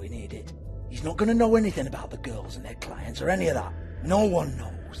muscle when we need it. He's not going to know anything about the girls and their clients or any of that. No one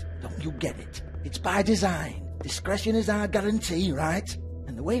knows. Don't you get it? It's by design. Discretion is our guarantee, right?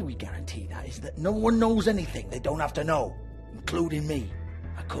 And the way we guarantee that is that no one knows anything they don't have to know, including me.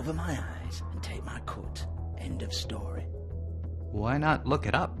 I cover my eyes and take my cut. End of story. Why not look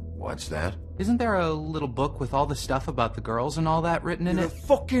it up? What's that? Isn't there a little book with all the stuff about the girls and all that written in You're it? a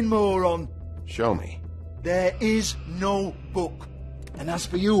fucking moron. Show me. There is no book. And as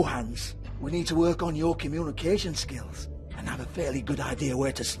for you, Hans, we need to work on your communication skills and have a fairly good idea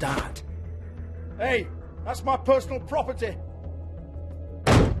where to start. Hey, that's my personal property.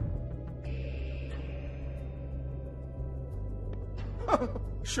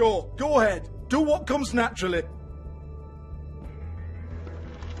 Sure, go ahead. Do what comes naturally.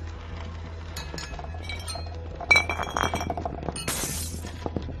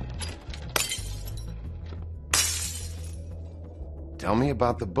 Tell me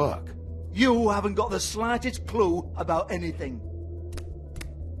about the book. You haven't got the slightest clue about anything.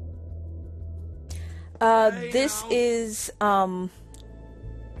 This is, The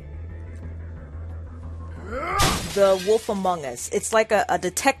Wolf Among Us. It's like a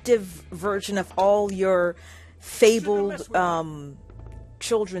detective version of all your fabled,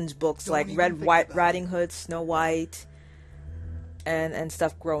 children's books, like Red Riding Hood, Snow White, and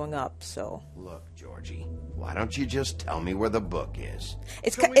stuff growing up, so. Look, Georgie, why don't you just tell me where the book is?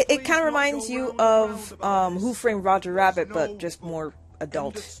 It kind of reminds you of Who Framed Roger Rabbit, but just more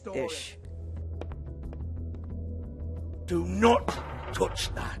adult-ish. Do not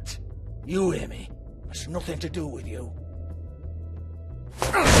touch that. You hear me? It's nothing to do with you.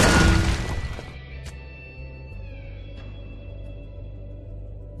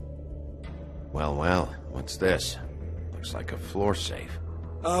 Well, what's this? Looks like a floor safe.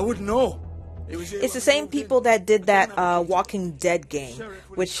 I wouldn't know. It's the same people that did that Walking Dead game,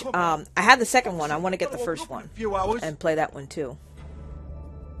 which I have the second one. I want to get the first one and play that one too.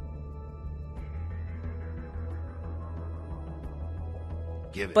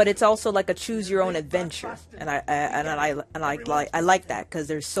 But it's also like a choose your own adventure, and I like that because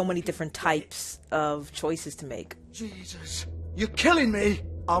there's so many different types of choices to make. Jesus, you're killing me.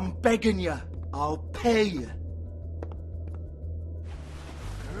 I'm begging you. I'll pay you.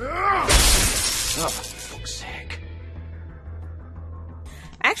 Oh, for fuck's sake.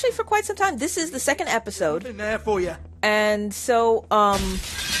 Actually, for quite some time, this is the second episode. Been there for you. And so,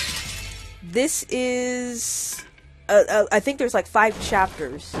 this is, I think there's like 5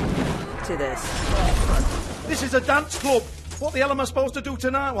 chapters to this. This is a dance club. What the hell am I supposed to do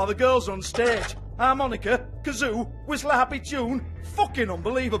tonight while the girls are on stage? Harmonica, kazoo, whistle a happy tune. Fucking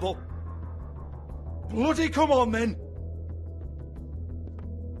unbelievable. Bloody come on then.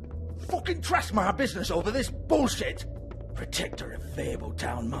 Fucking trash my business over this bullshit. Protector of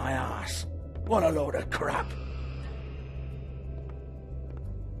Fabletown, my ass. What a load of crap.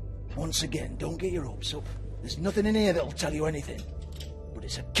 Once again, don't get your hopes up. There's nothing in here that'll tell you anything. But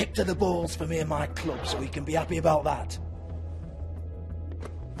it's a kick to the balls for me and my club, so we can be happy about that.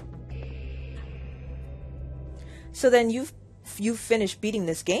 So then you've finished beating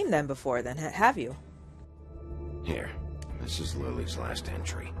this game then before then, have you? Here, this is Lily's last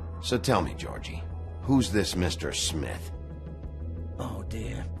entry. So tell me, Georgie, who's this Mr. Smith? Oh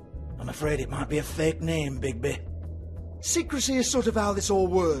dear. I'm afraid it might be a fake name, Bigby. Secrecy is sort of how this all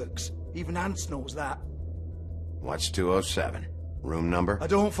works. Even Hans knows that. What's 207? Room number? I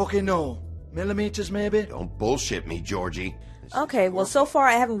don't fucking know. Millimeters, maybe? Don't bullshit me, Georgie. Okay, well, so far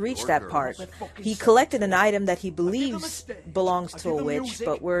I haven't reached that part. He collected an item that he believes belongs to a witch,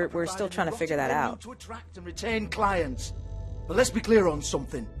 but we're still trying to figure that out. To attract and retain clients. But let's be clear on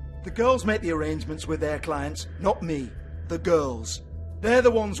something. The girls make the arrangements with their clients, not me. The girls. They're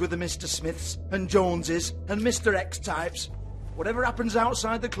the ones with the Mr. Smiths and Joneses and Mr. X types. Whatever happens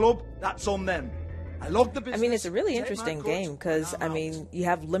outside the club, that's on them. I logged the I mean, it's business, a really take my interesting cut, game because, and I I'm out. mean, you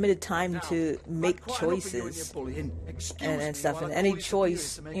have limited time to make Quite enough of you and your choices bullying. Excuse and me stuff, while and I any call you choice,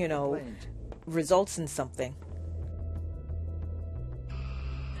 superiors to make you a know, complaint. results in something.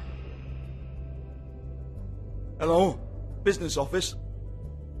 Hello? Business office?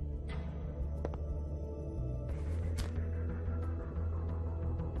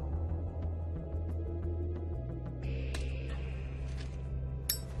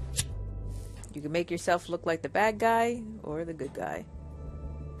 You can make yourself look like the bad guy or the good guy.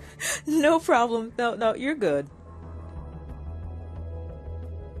 No problem. No, you're good.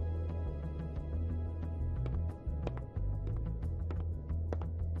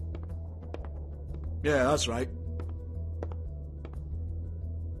 Yeah, that's right.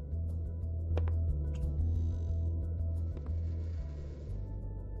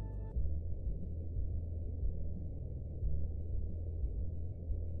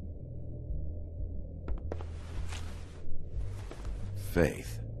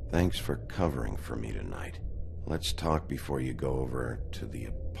 Faith, thanks for covering for me tonight. Let's talk before you go over to the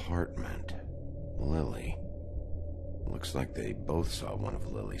apartment. Lily. Looks like they both saw one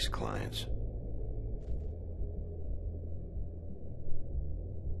of Lily's clients.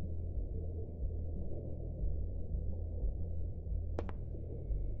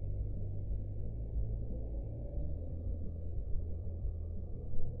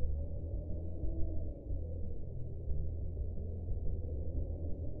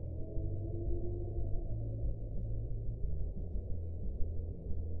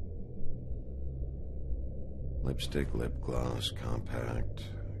 Lipstick, lip gloss, compact,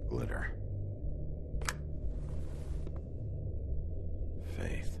 glitter.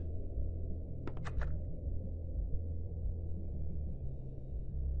 Faith.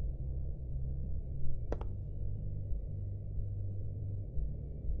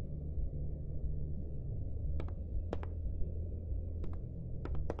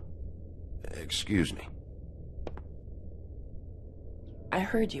 Excuse me. I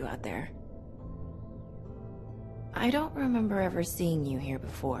heard you out there. I don't remember ever seeing you here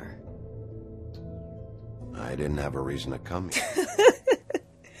before. I didn't have a reason to come here.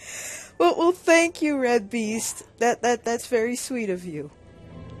 Well, thank you, Red Beast. That's very sweet of you.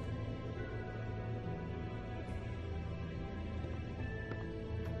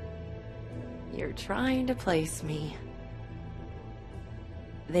 You're trying to place me.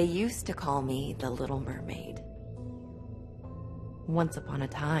 They used to call me the Little Mermaid. Once upon a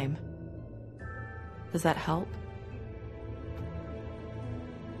time. Does that help?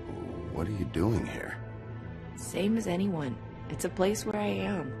 What are you doing here? Same as anyone. It's a place where I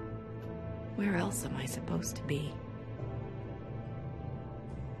am. Where else am I supposed to be?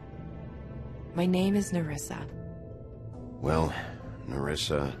 My name is Nerissa. Well,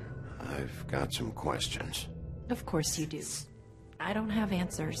 Nerissa, I've got some questions. Of course you do. I don't have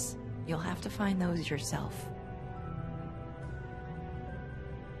answers. You'll have to find those yourself.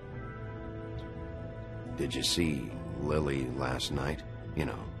 Did you see Lily last night? You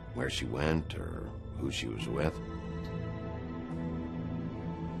know, where she went or who she was with?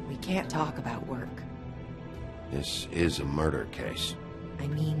 We can't talk about work. This is a murder case. I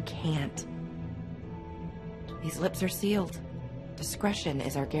mean can't. These lips are sealed. Discretion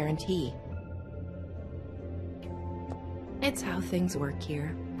is our guarantee. It's how things work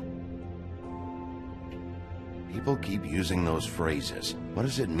here. People keep using those phrases. What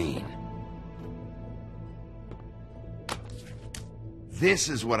does it mean? This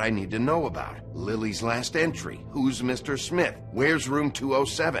is what I need to know about. Lily's last entry. Who's Mr. Smith? Where's room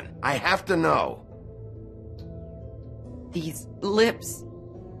 207? I have to know. These lips.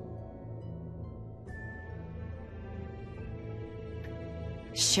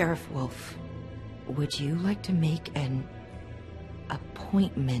 Sheriff Wolf, would you like to make an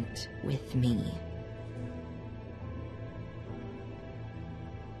appointment with me?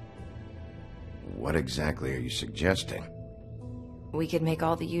 What exactly are you suggesting? We could make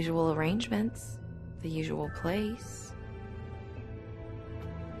all the usual arrangements. The usual place.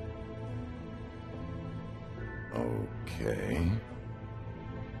 Okay.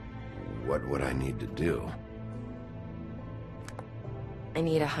 What would I need to do? I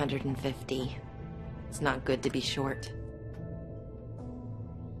need 150. It's not good to be short.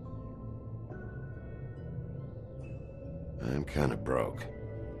 I'm kind of broke.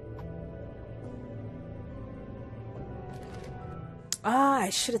 I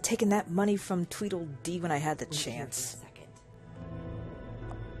should have taken that money from Tweedledee when I had the chance.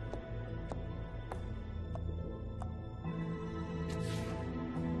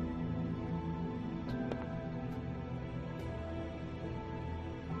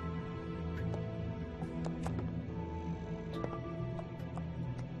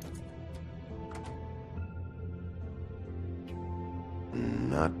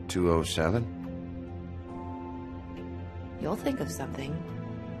 Not 207? You'll think of something.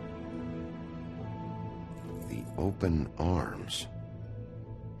 The Open Arms.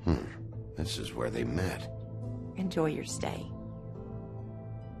 This is where they met. Enjoy your stay.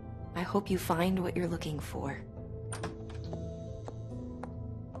 I hope you find what you're looking for.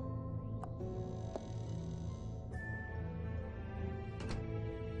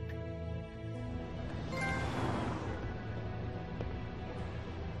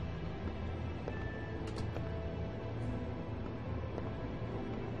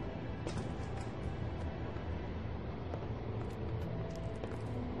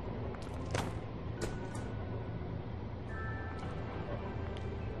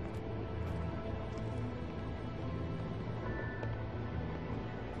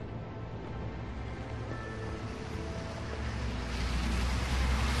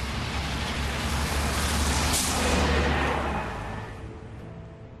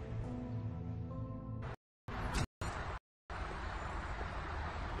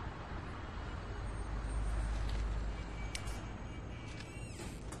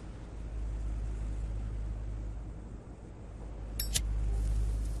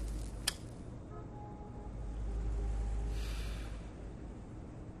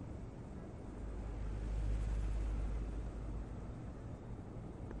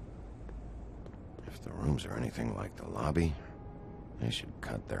 If the rooms are anything like the lobby, they should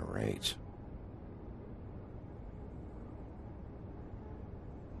cut their rates.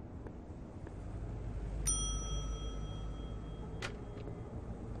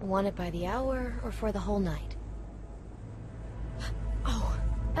 Want it by the hour or for the whole night? Oh,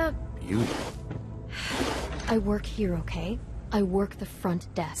 You? I work here, okay? I work the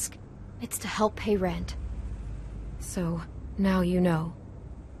front desk. It's to help pay rent. So, now you know.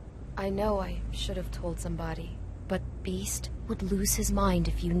 I know I should have told somebody, but Beast would lose his mind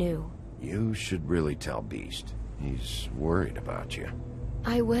if you knew. You should really tell Beast. He's worried about you.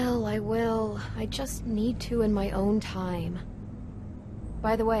 I will. I just need to in my own time.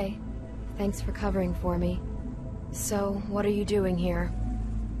 By the way, thanks for covering for me. So, what are you doing here?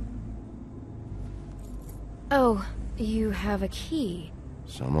 Oh, you have a key.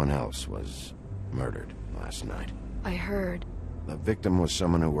 Someone else was murdered last night. I heard. The victim was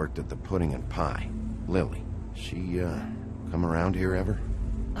someone who worked at the Pudding and Pie. Lily. She, come around here ever?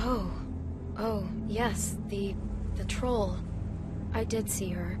 Oh, yes, the troll. I did see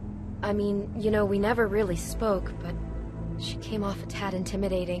her. I mean, you know, we never really spoke, but she came off a tad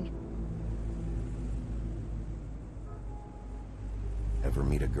intimidating. Ever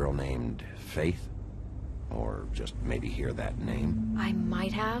meet a girl named Faith? Or just maybe hear that name? I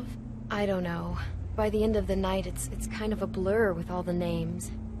might have. I don't know. By the end of the night, it's kind of a blur with all the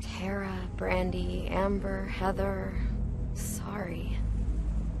names. Tara, Brandy, Amber, Heather... Sorry.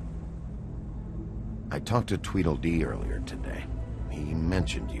 I talked to Tweedledee earlier today. He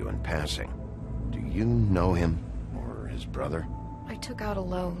mentioned you in passing. Do you know him? Or his brother? I took out a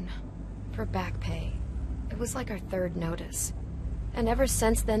loan. For back pay. It was like our third notice. And ever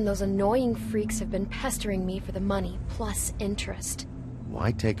since then, those annoying freaks have been pestering me for the money, plus interest.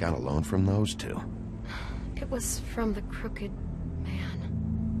 Why take out a loan from those two? It was from the Crooked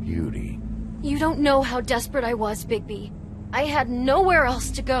Man. Beauty. You don't know how desperate I was, Bigby. I had nowhere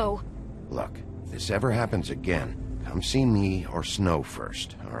else to go. Look, if this ever happens again, come see me or Snow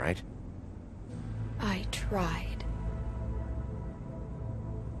first, all right? I tried.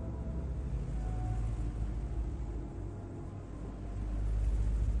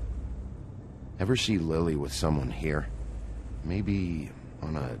 Ever see Lily with someone here? Maybe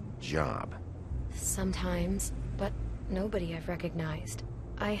on a job. Sometimes, but nobody I've recognized.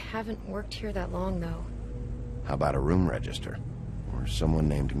 I haven't worked here that long, though. How about a room register? Or someone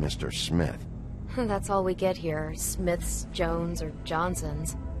named Mr. Smith? That's all we get here, Smiths, Jones, or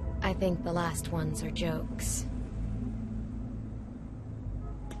Johnsons. I think the last ones are jokes.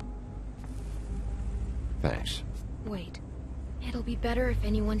 Thanks. Wait. It'll be better if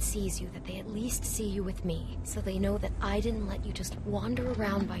anyone sees you that they at least see you with me, so they know that I didn't let you just wander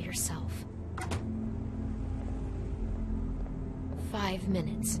around by yourself. 5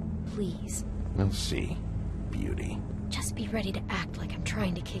 minutes, please. We'll see, Beauty. Just be ready to act like I'm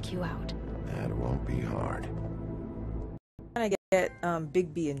trying to kick you out. That won't be hard. I'm gonna get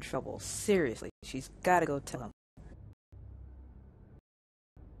Bigby in trouble. Seriously, she's gotta go tell him.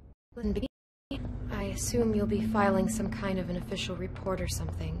 Bigby, I assume you'll be filing some kind of an official report or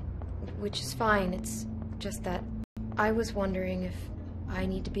something. Which is fine, it's just that I was wondering if I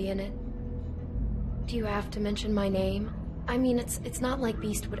need to be in it. Do you have to mention my name? I mean, it's not like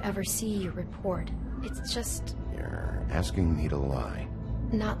Beast would ever see your report. It's just... You're asking me to lie.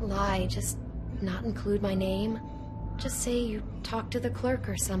 not lie, just not include my name. Just say you talked to the clerk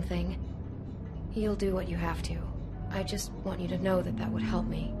or something. You'll do what you have to. I just want you to know that that would help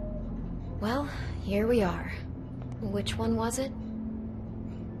me. Well, here we are. Which one was it?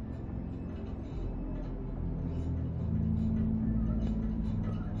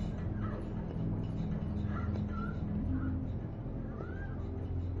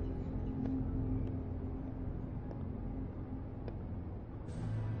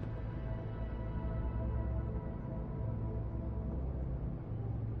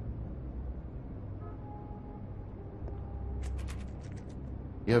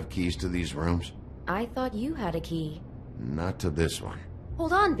 You have keys to these rooms? I thought you had a key. Not to this one.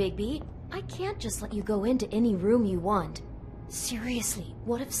 Hold on, Bigby. I can't just let you go into any room you want. Seriously,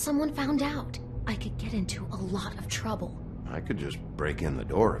 what if someone found out? I could get into a lot of trouble. I could just break in the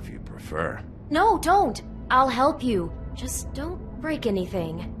door if you prefer. No, don't! I'll help you. Just don't break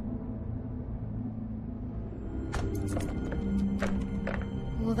anything.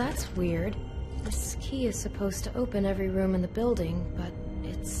 Well, that's weird. This key is supposed to open every room in the building, but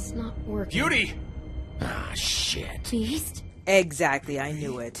it's not working. Beauty! Ah, shit. Beast? Exactly, I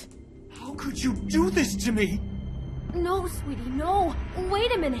knew it. How could you do this to me? No, sweetie, no.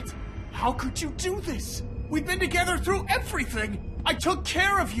 Wait a minute. How could you do this? We've been together through everything. I took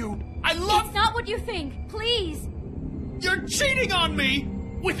care of you. I love... It's not what you think. Please. You're cheating on me!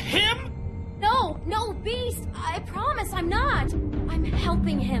 With him? No, Beast. I promise I'm not. I'm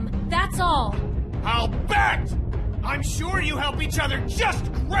helping him. That's all. I'll bet! I'm sure you help each other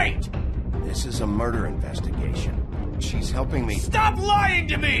just great! This is a murder investigation. She's helping me... Stop lying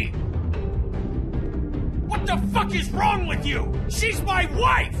to me! What the fuck is wrong with you? She's my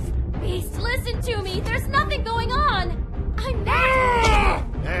wife! Beast, listen to me. There's nothing going on. I'm not...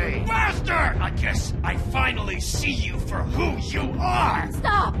 Hey! Bastard! I guess I finally see you for who you are!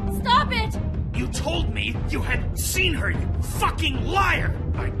 Stop! Stop it! You told me you had seen her, you fucking liar!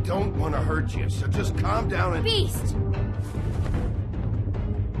 I don't want to hurt you, so just calm down and... Beast!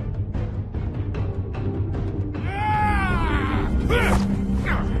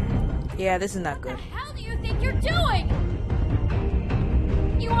 Yeah, this is not good. What the hell do you think you're doing?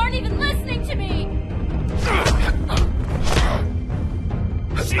 You aren't even listening to me!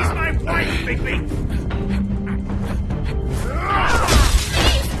 She's my wife, Bigby!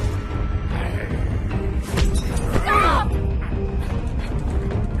 Stop!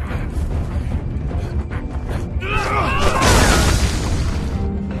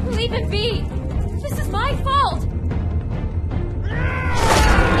 Leave it be! This is my fault!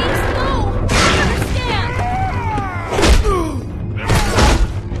 Please, no! I understand!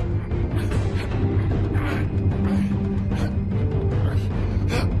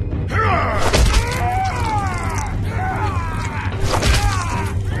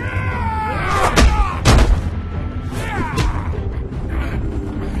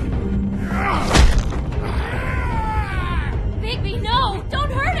 Bigby, no!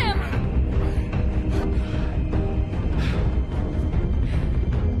 Don't hurt him!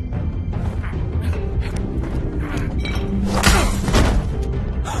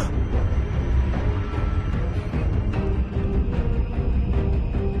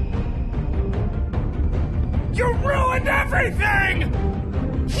 You ruined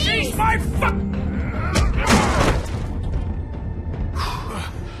everything! She's my fuck...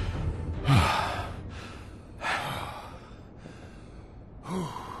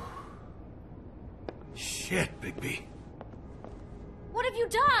 Shit, Bigby. What have you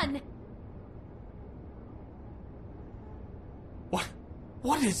done?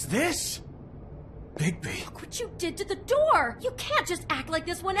 What is this? Bigby. Look what you did to the door! You can't just act like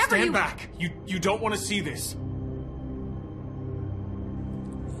this whenever Stand back! You don't want to see this.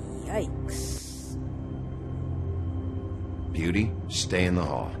 Yikes. Beauty, stay in the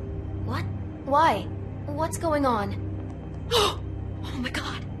hall. What? Why? What's going on? Oh my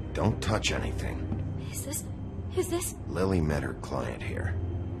god. Don't touch anything. Is this? Lily met her client here.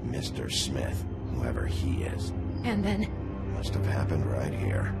 Mr. Smith, whoever he is. And then? Must have happened right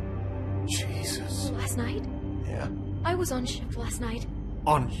here. Jesus. Last night? Yeah? I was on shift last night.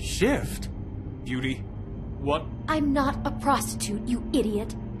 On shift? Beauty, what? I'm not a prostitute, you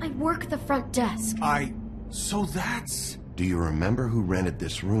idiot. I work the front desk. So that's... Do you remember who rented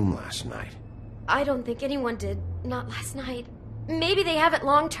this room last night? I don't think anyone did. Not last night. Maybe they have it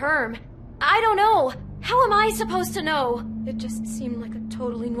long term. I don't know. How am I supposed to know? It just seemed like a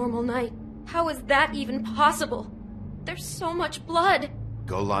totally normal night. How is that even possible? There's so much blood.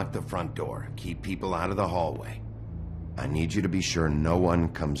 Go lock the front door. Keep people out of the hallway. I need you to be sure no one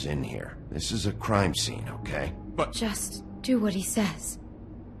comes in here. This is a crime scene, okay? Just do what he says.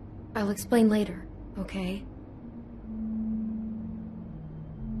 I'll explain later, okay?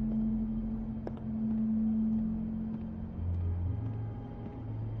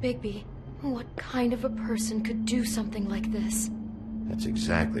 Bigby, what kind of a person could do something like this? That's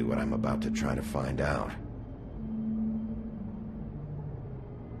exactly what I'm about to try to find out.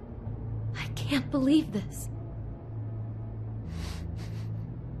 I can't believe this.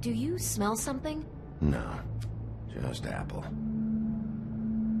 Do you smell something? No, just apple.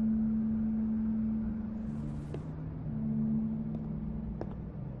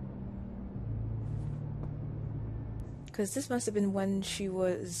 Because this must have been when she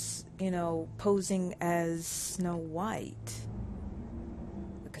was, you know, posing as Snow White.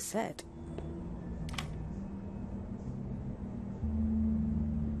 The cassette.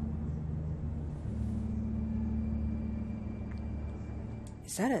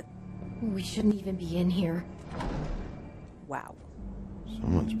 Is that it? We shouldn't even be in here. Wow.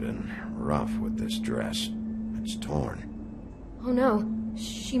 Someone's been rough with this dress. It's torn. Oh no,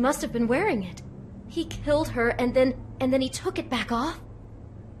 she must have been wearing it. He killed her and then he took it back off?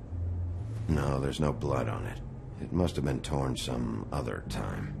 No, there's no blood on it. It must have been torn some other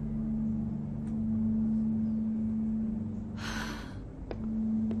time.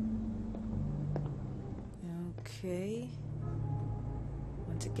 Okay.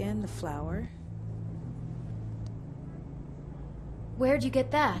 Once again, the flower. Where'd you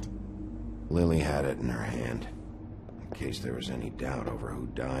get that? Lily had it in her hand, in case there was any doubt over who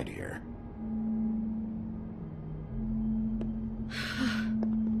died here.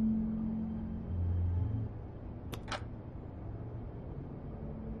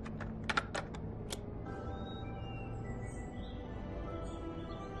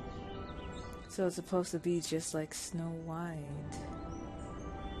 So it's supposed to be just like Snow White.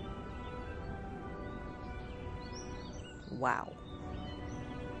 Wow.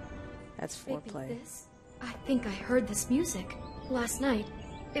 That's foreplay. Maybe this? I think I heard this music last night.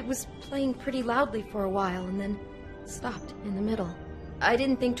 It was playing pretty loudly for a while and then stopped in the middle. I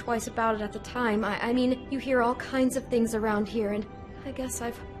didn't think twice about it at the time. I mean, you hear all kinds of things around here, and I guess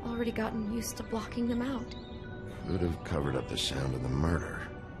I've already gotten used to blocking them out. Could have covered up the sound of the murder.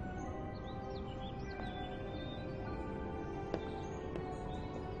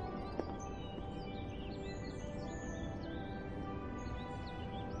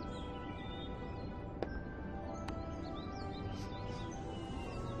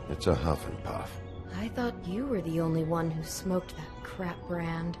 It's a Huff and Puff. I thought you were the only one who smoked that crap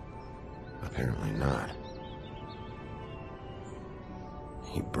brand. Apparently not.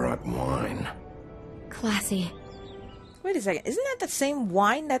 He brought wine. Classy. Wait a second. Isn't that the same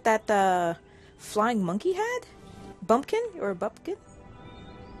wine that flying monkey had? Bumpkin or Bumpkin?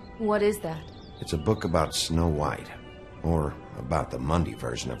 What is that? It's a book about Snow White. Or about the Mundy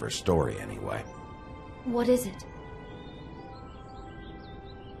version of her story, anyway. What is it?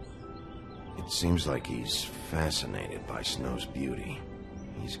 It seems like he's fascinated by Snow's beauty.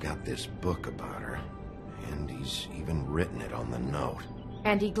 He's got this book about her, and he's even written it on the note.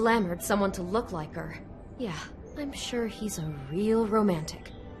 And he glamoured someone to look like her. Yeah, I'm sure he's a real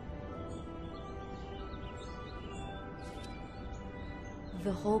romantic.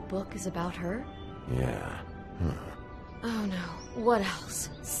 The whole book is about her? Yeah. Huh. Oh no. What else?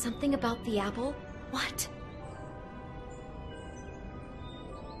 Something about the apple? What?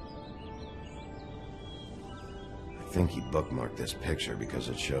 I think he bookmarked this picture because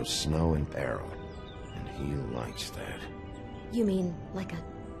it shows Snow in peril, and he likes that. You mean like a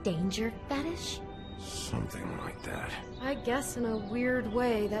danger fetish? Something like that. I guess in a weird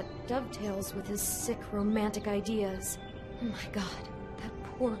way that dovetails with his sick romantic ideas. Oh my god, that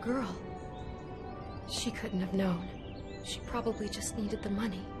poor girl. She couldn't have known. She probably just needed the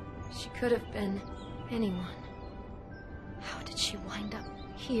money. She could have been anyone. How did she wind up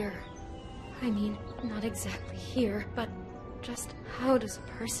here? I mean, not exactly here, but just how does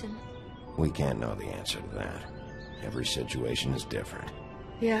a person... We can't know the answer to that. Every situation is different.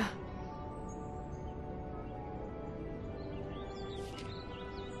 Yeah.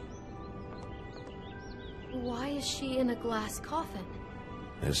 Why is she in a glass coffin?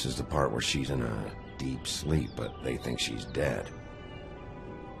 This is the part where she's in a deep sleep, but they think she's dead.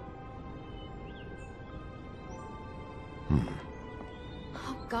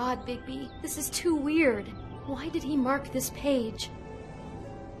 Oh God, Bigby, this is too weird. Why did he mark this page?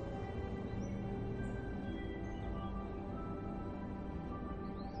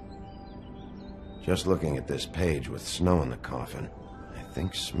 Just looking at this page with Snow in the coffin, I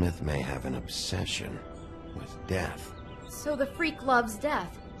think Smith may have an obsession with death. So the freak loves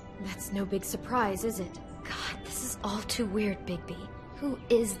death. That's no big surprise, is it? God, this is all too weird, Bigby. Who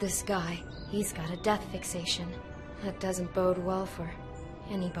is this guy? He's got a death fixation. That doesn't bode well for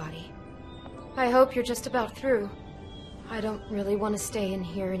anybody. I hope you're just about through. I don't really want to stay in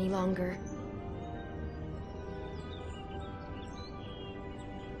here any longer.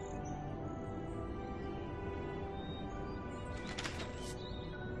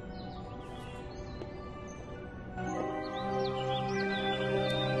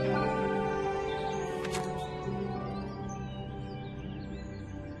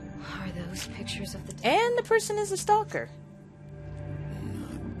 Are those pictures of the... And the person is a stalker.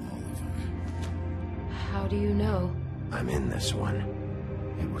 How do you know? I'm in this one.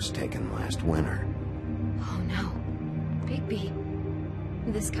 It was taken last winter. Oh no. Bigby.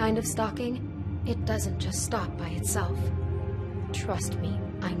 This kind of stalking, it doesn't just stop by itself. Trust me,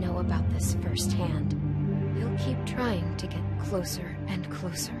 I know about this firsthand. He'll keep trying to get closer and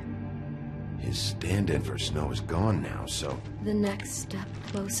closer. His stand-in for Snow is gone now, so... The next step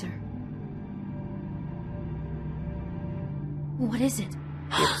closer. What is it?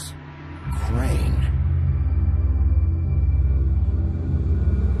 It's... Crane.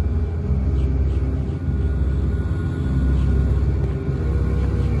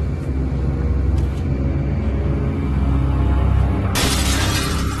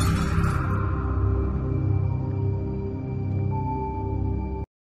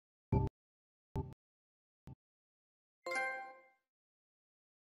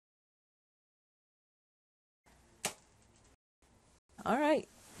 All right.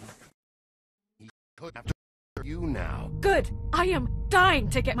 Could after you now. Good. I am dying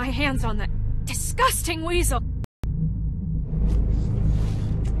to get my hands on that disgusting weasel.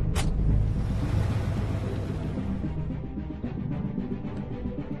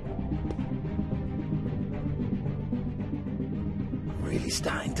 Really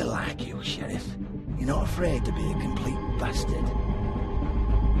starting to like you, Sheriff. You're not afraid to be a complete bastard.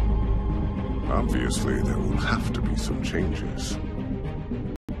 Obviously, there will have to be some changes.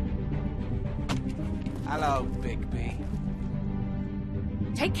 Hello, Bigby.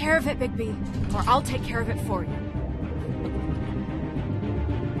 Take care of it, Bigby, or I'll take care of it for you.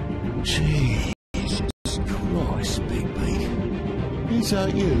 Jesus Christ, Bigby. Is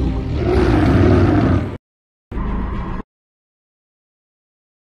that you?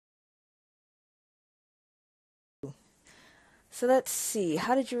 So let's see.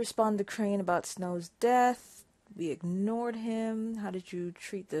 How did you respond to Crane about Snow's death? We ignored him. How did you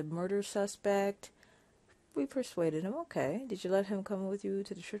treat the murder suspect? We persuaded him. Okay. Did you let him come with you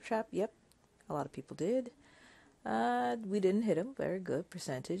to the ship trap? Yep. A lot of people did. We didn't hit him. Very good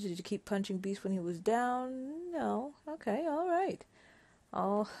percentage. Did you keep punching Beast when he was down? No. Okay. All right.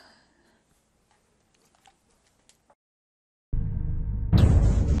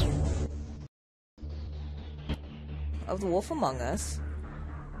 Of The Wolf Among Us.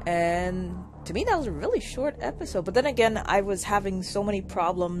 And to me that was a really short episode. But then again, I was having so many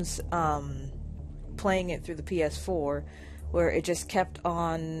problems playing it through the PS4 where it just kept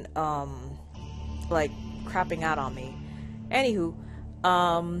on like crapping out on me. Anywho,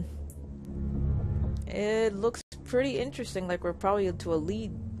 it looks pretty interesting. Like we're probably into a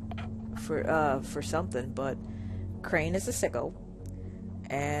lead for something, but Crane is a sicko.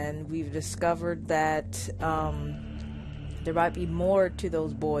 And we've discovered that there might be more to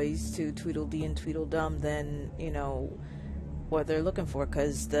those boys, to Tweedledee and Tweedledum, than, you know, what they're looking for.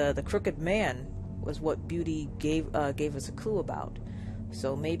 Because the Crooked Man was what Beauty gave us a clue about.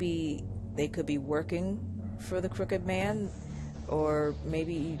 So maybe they could be working for the Crooked Man, or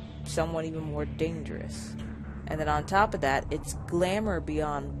maybe someone even more dangerous. And then on top of that, it's glamour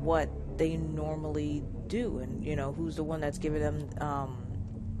beyond what they normally do. And, you know, who's the one that's giving them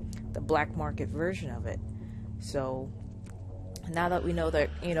the black market version of it. So now that we know that,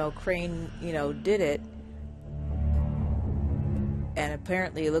 you know, Crane, you know, did it, and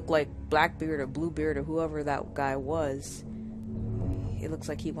apparently it looked like Blackbeard or Bluebeard or whoever that guy was, it looks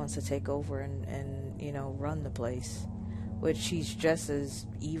like he wants to take over and you know, run the place, which he's just as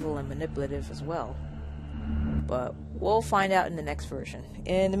evil and manipulative as well. But we'll find out in the next version.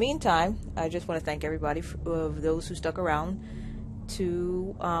 In the meantime, I just want to thank everybody of those who stuck around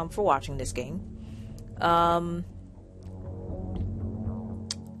to for watching this game.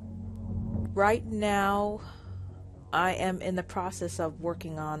 Right now, I am in the process of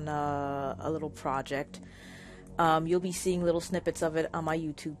working on a little project. You'll be seeing little snippets of it on my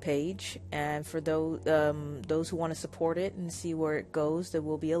YouTube page, and for those who want to support it and see where it goes, there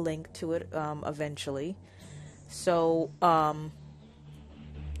will be a link to it eventually. So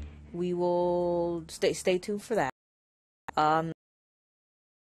we will stay tuned for that.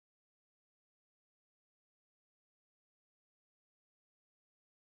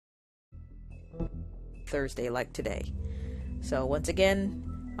 Thursday like today. So once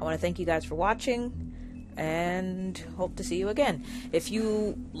again, I want to thank you guys for watching, and hope to see you again. If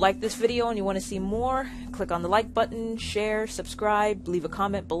you like this video and you want to see more, click on the like button, share, subscribe, leave a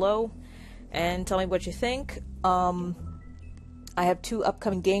comment below, and tell me what you think. I have 2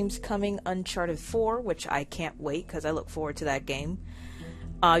 upcoming games coming, Uncharted 4, which I can't wait because I look forward to that game.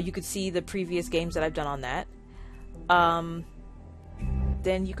 You could see the previous games that I've done on that.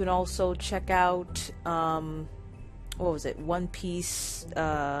 Then you can also check out, what was it, One Piece,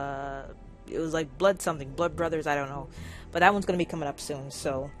 it was like Blood Brothers, I don't know. But that one's going to be coming up soon,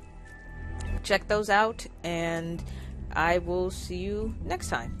 so check those out, and I will see you next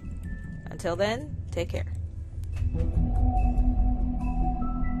time. Until then, take care.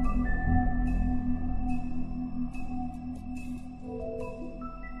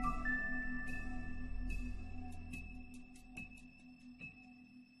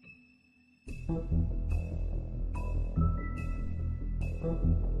 Thank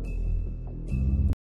you.